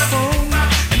telephone.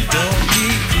 And don't be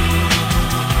cruel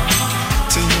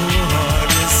to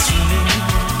hardest through.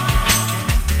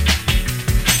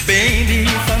 Baby,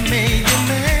 if I made you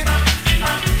mad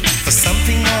for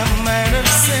something I might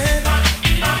have said,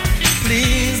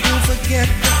 please don't forget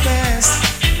the past.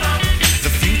 The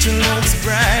future looks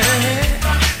bright ahead.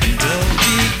 And don't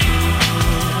be cruel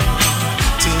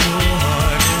to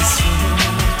hardest through.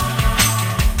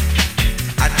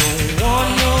 I don't want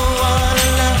no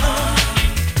other love.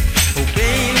 Oh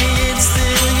baby, it's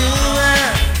still you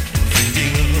I'm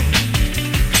thinking of.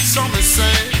 So me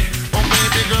say, oh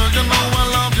baby girl, you know I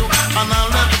love you and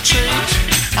I'll never change.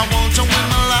 I want you in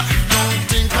my life, don't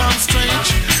think I'm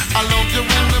strange. I love you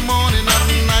in the morning and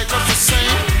the night, just the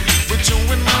same. With you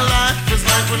in my life is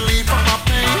like relief from my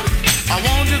pain. I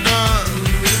want you, girl,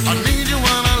 I need you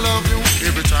and I love you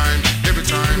every time, every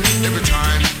time, every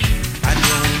time. I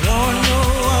don't want no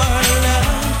other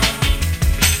love.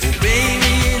 Oh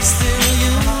baby, it's still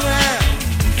you I'm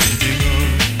thinking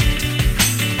of.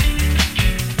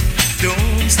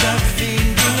 Don't stop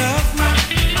thinking of me.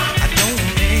 I don't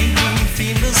make me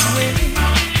feel this way.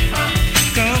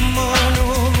 Come on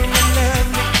over and love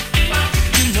me.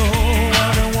 You know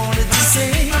what I wanted to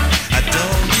say. I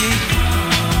don't need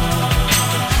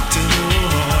to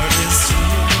hardest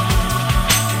through.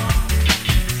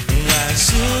 Why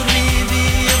should we be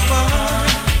apart?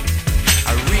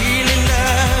 I really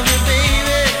love you,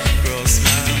 baby. Cross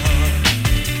my heart.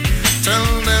 Tell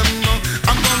them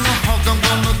I'm gonna hug, I'm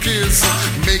gonna kiss,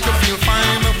 make you feel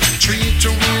fine, treat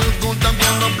you real good, I'm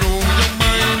gonna blow your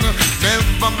mind.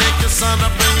 Never make you sad, I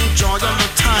bring joy all the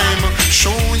time.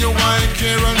 Show you I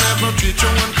care and never treat you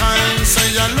unkind.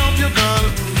 Say I love you, girl,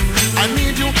 I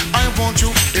need you, I want you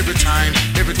every time,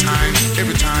 every time,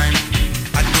 every time.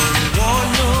 I don't want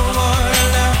no more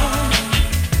love.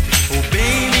 Oh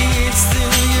baby, it's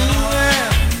still you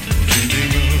I'm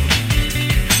thinking of.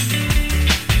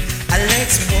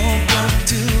 Let's walk up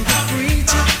to the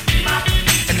preacher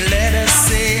and let us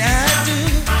say I do.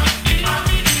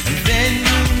 And then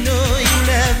you know you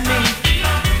love me,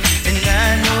 and I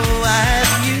know I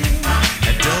have you.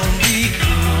 And don't be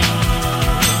cruel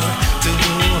to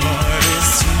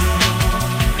hardest through.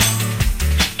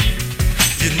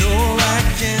 You know I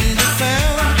can be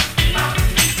found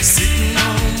sitting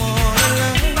home all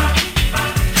alone.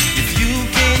 If you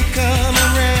can't come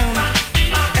around,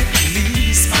 at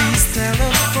least please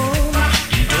telephone.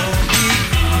 Don't be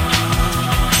cruel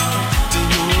to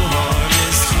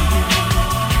hardest through.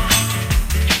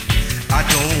 I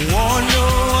don't want no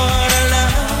other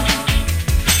love.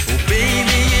 Oh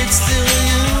baby, it's still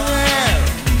you I'm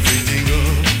thinking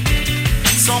of.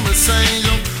 So me say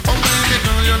you, oh baby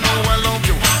girl, you know I love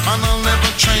you and I'll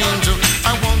never change you.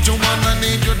 I want you and I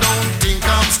need you, don't think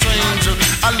I'm strange.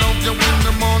 I love you in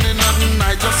the morning and the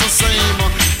night, just the same.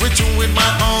 With you in my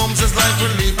arms is like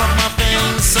relief of my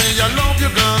pain. Say I love you,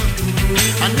 girl,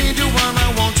 I need you and I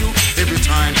want you every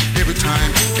time, every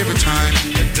time, every time.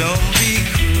 Don't be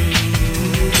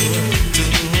cruel to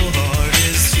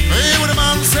hardest through. Hey, what the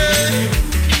man say?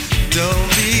 Don't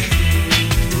be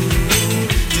cruel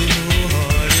to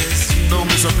hardest through. Don't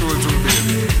be so cruel to me,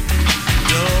 baby.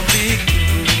 Don't be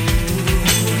cruel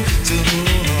to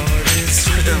hardest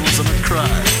through. I was gonna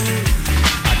cry.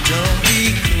 Don't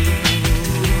be cruel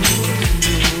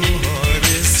to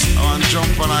hardest through. I want to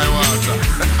jump on high water.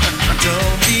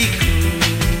 Don't be cruel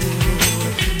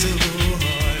to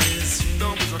hardest through.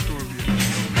 Don't be so cruel, baby.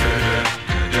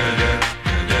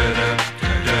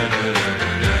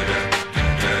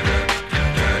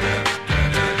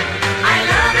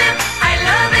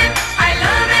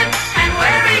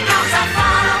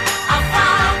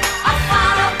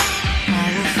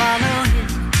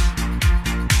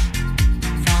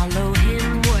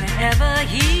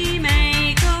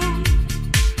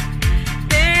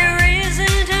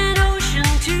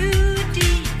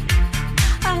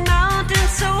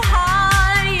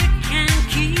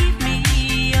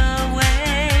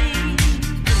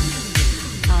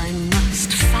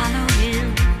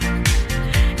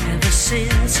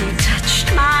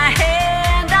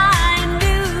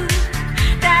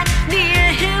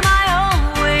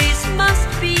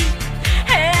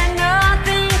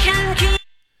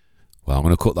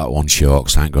 going to cut that one short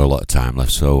because I ain't got a lot of time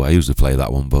left, so I usually play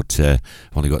that one, but I've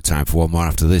only got time for one more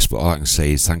after this. But all I can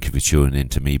say is thank you for tuning in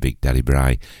to me, Big Daddy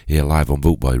Bry, here live on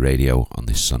Bootboy Radio on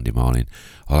this Sunday morning.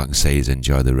 All I can say is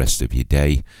enjoy the rest of your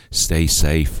day, stay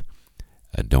safe,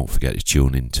 and don't forget to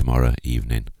tune in tomorrow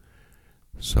evening.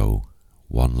 So,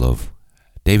 one love.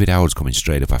 David Howard's coming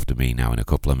straight up after me now in a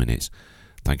couple of minutes.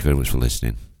 Thank you very much for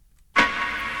listening.